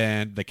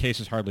 and the case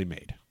is hardly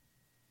made.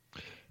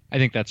 I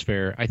think that's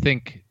fair. I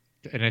think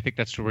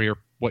that's where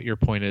what your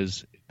point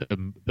is.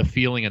 The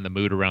feeling and the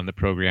mood around the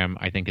program,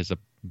 I think, is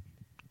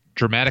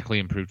dramatically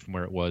improved from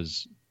where it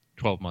was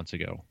 12 months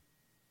ago.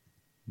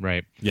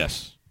 Right.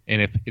 Yes.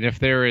 And if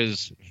there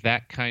is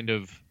that kind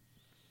of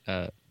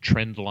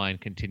trend line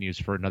continues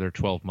for another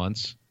 12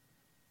 months,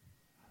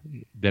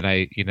 then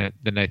I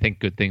think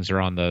good things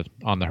are on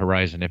the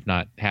horizon. If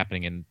not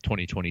happening in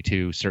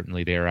 2022,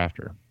 certainly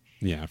thereafter.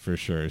 Yeah, for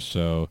sure.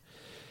 So,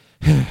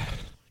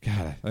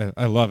 God,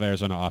 I love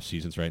Arizona off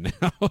seasons right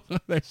now.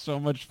 They're so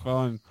much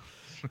fun.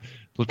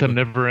 Let them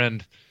never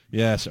end.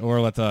 Yes,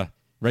 or let the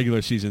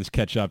regular seasons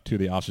catch up to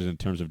the off season in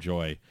terms of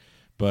joy.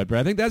 But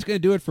I think that's going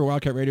to do it for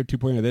Wildcat Radio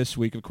 2.0 this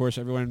week. Of course,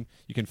 everyone,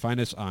 you can find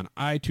us on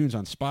iTunes,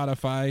 on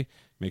Spotify.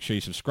 Make sure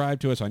you subscribe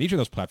to us on each of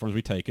those platforms.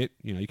 We take it.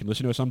 You can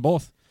listen to us on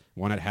both.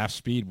 One at half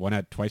speed, one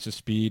at twice the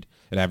speed.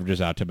 It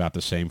averages out to about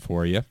the same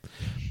for you.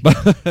 But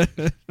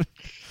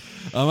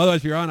otherwise,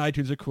 if you're on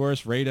iTunes, of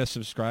course, rate us,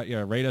 subscribe,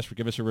 rate us,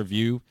 give us a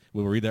review.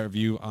 We'll read that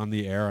review on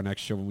the air, our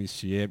next show when we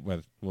see it.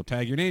 We'll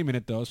tag your name in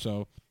it, though,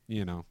 so,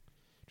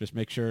 just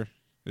make sure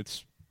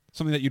it's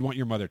something that you'd want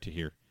your mother to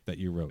hear that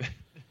you wrote.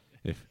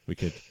 If we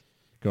could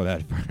go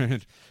that far.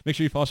 Make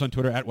sure you follow us on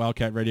Twitter at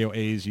Wildcat Radio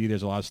AZ.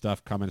 There's a lot of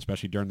stuff coming,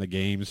 especially during the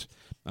games.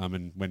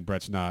 And when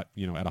Brett's not,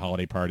 at a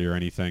holiday party or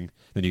anything,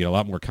 then you get a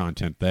lot more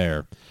content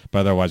there. But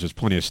otherwise, there's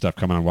plenty of stuff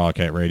coming on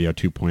Wildcat Radio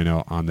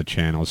 2.0 on the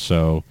channel.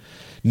 So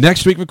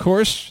next week, of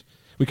course,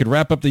 we could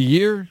wrap up the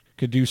year,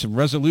 could do some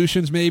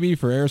resolutions maybe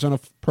for Arizona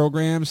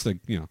programs,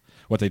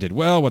 what they did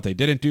well, what they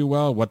didn't do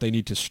well, what they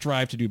need to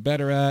strive to do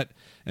better at,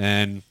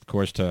 and, of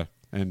course, to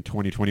end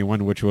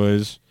 2021, which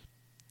was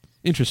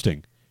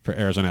interesting for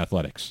Arizona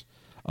athletics.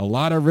 A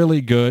lot are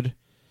really good,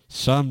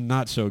 some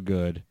not so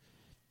good,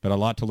 but a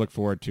lot to look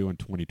forward to in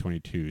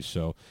 2022.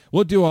 So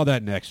we'll do all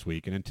that next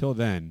week. And until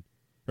then,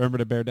 remember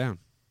to bear down.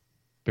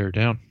 Bear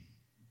down.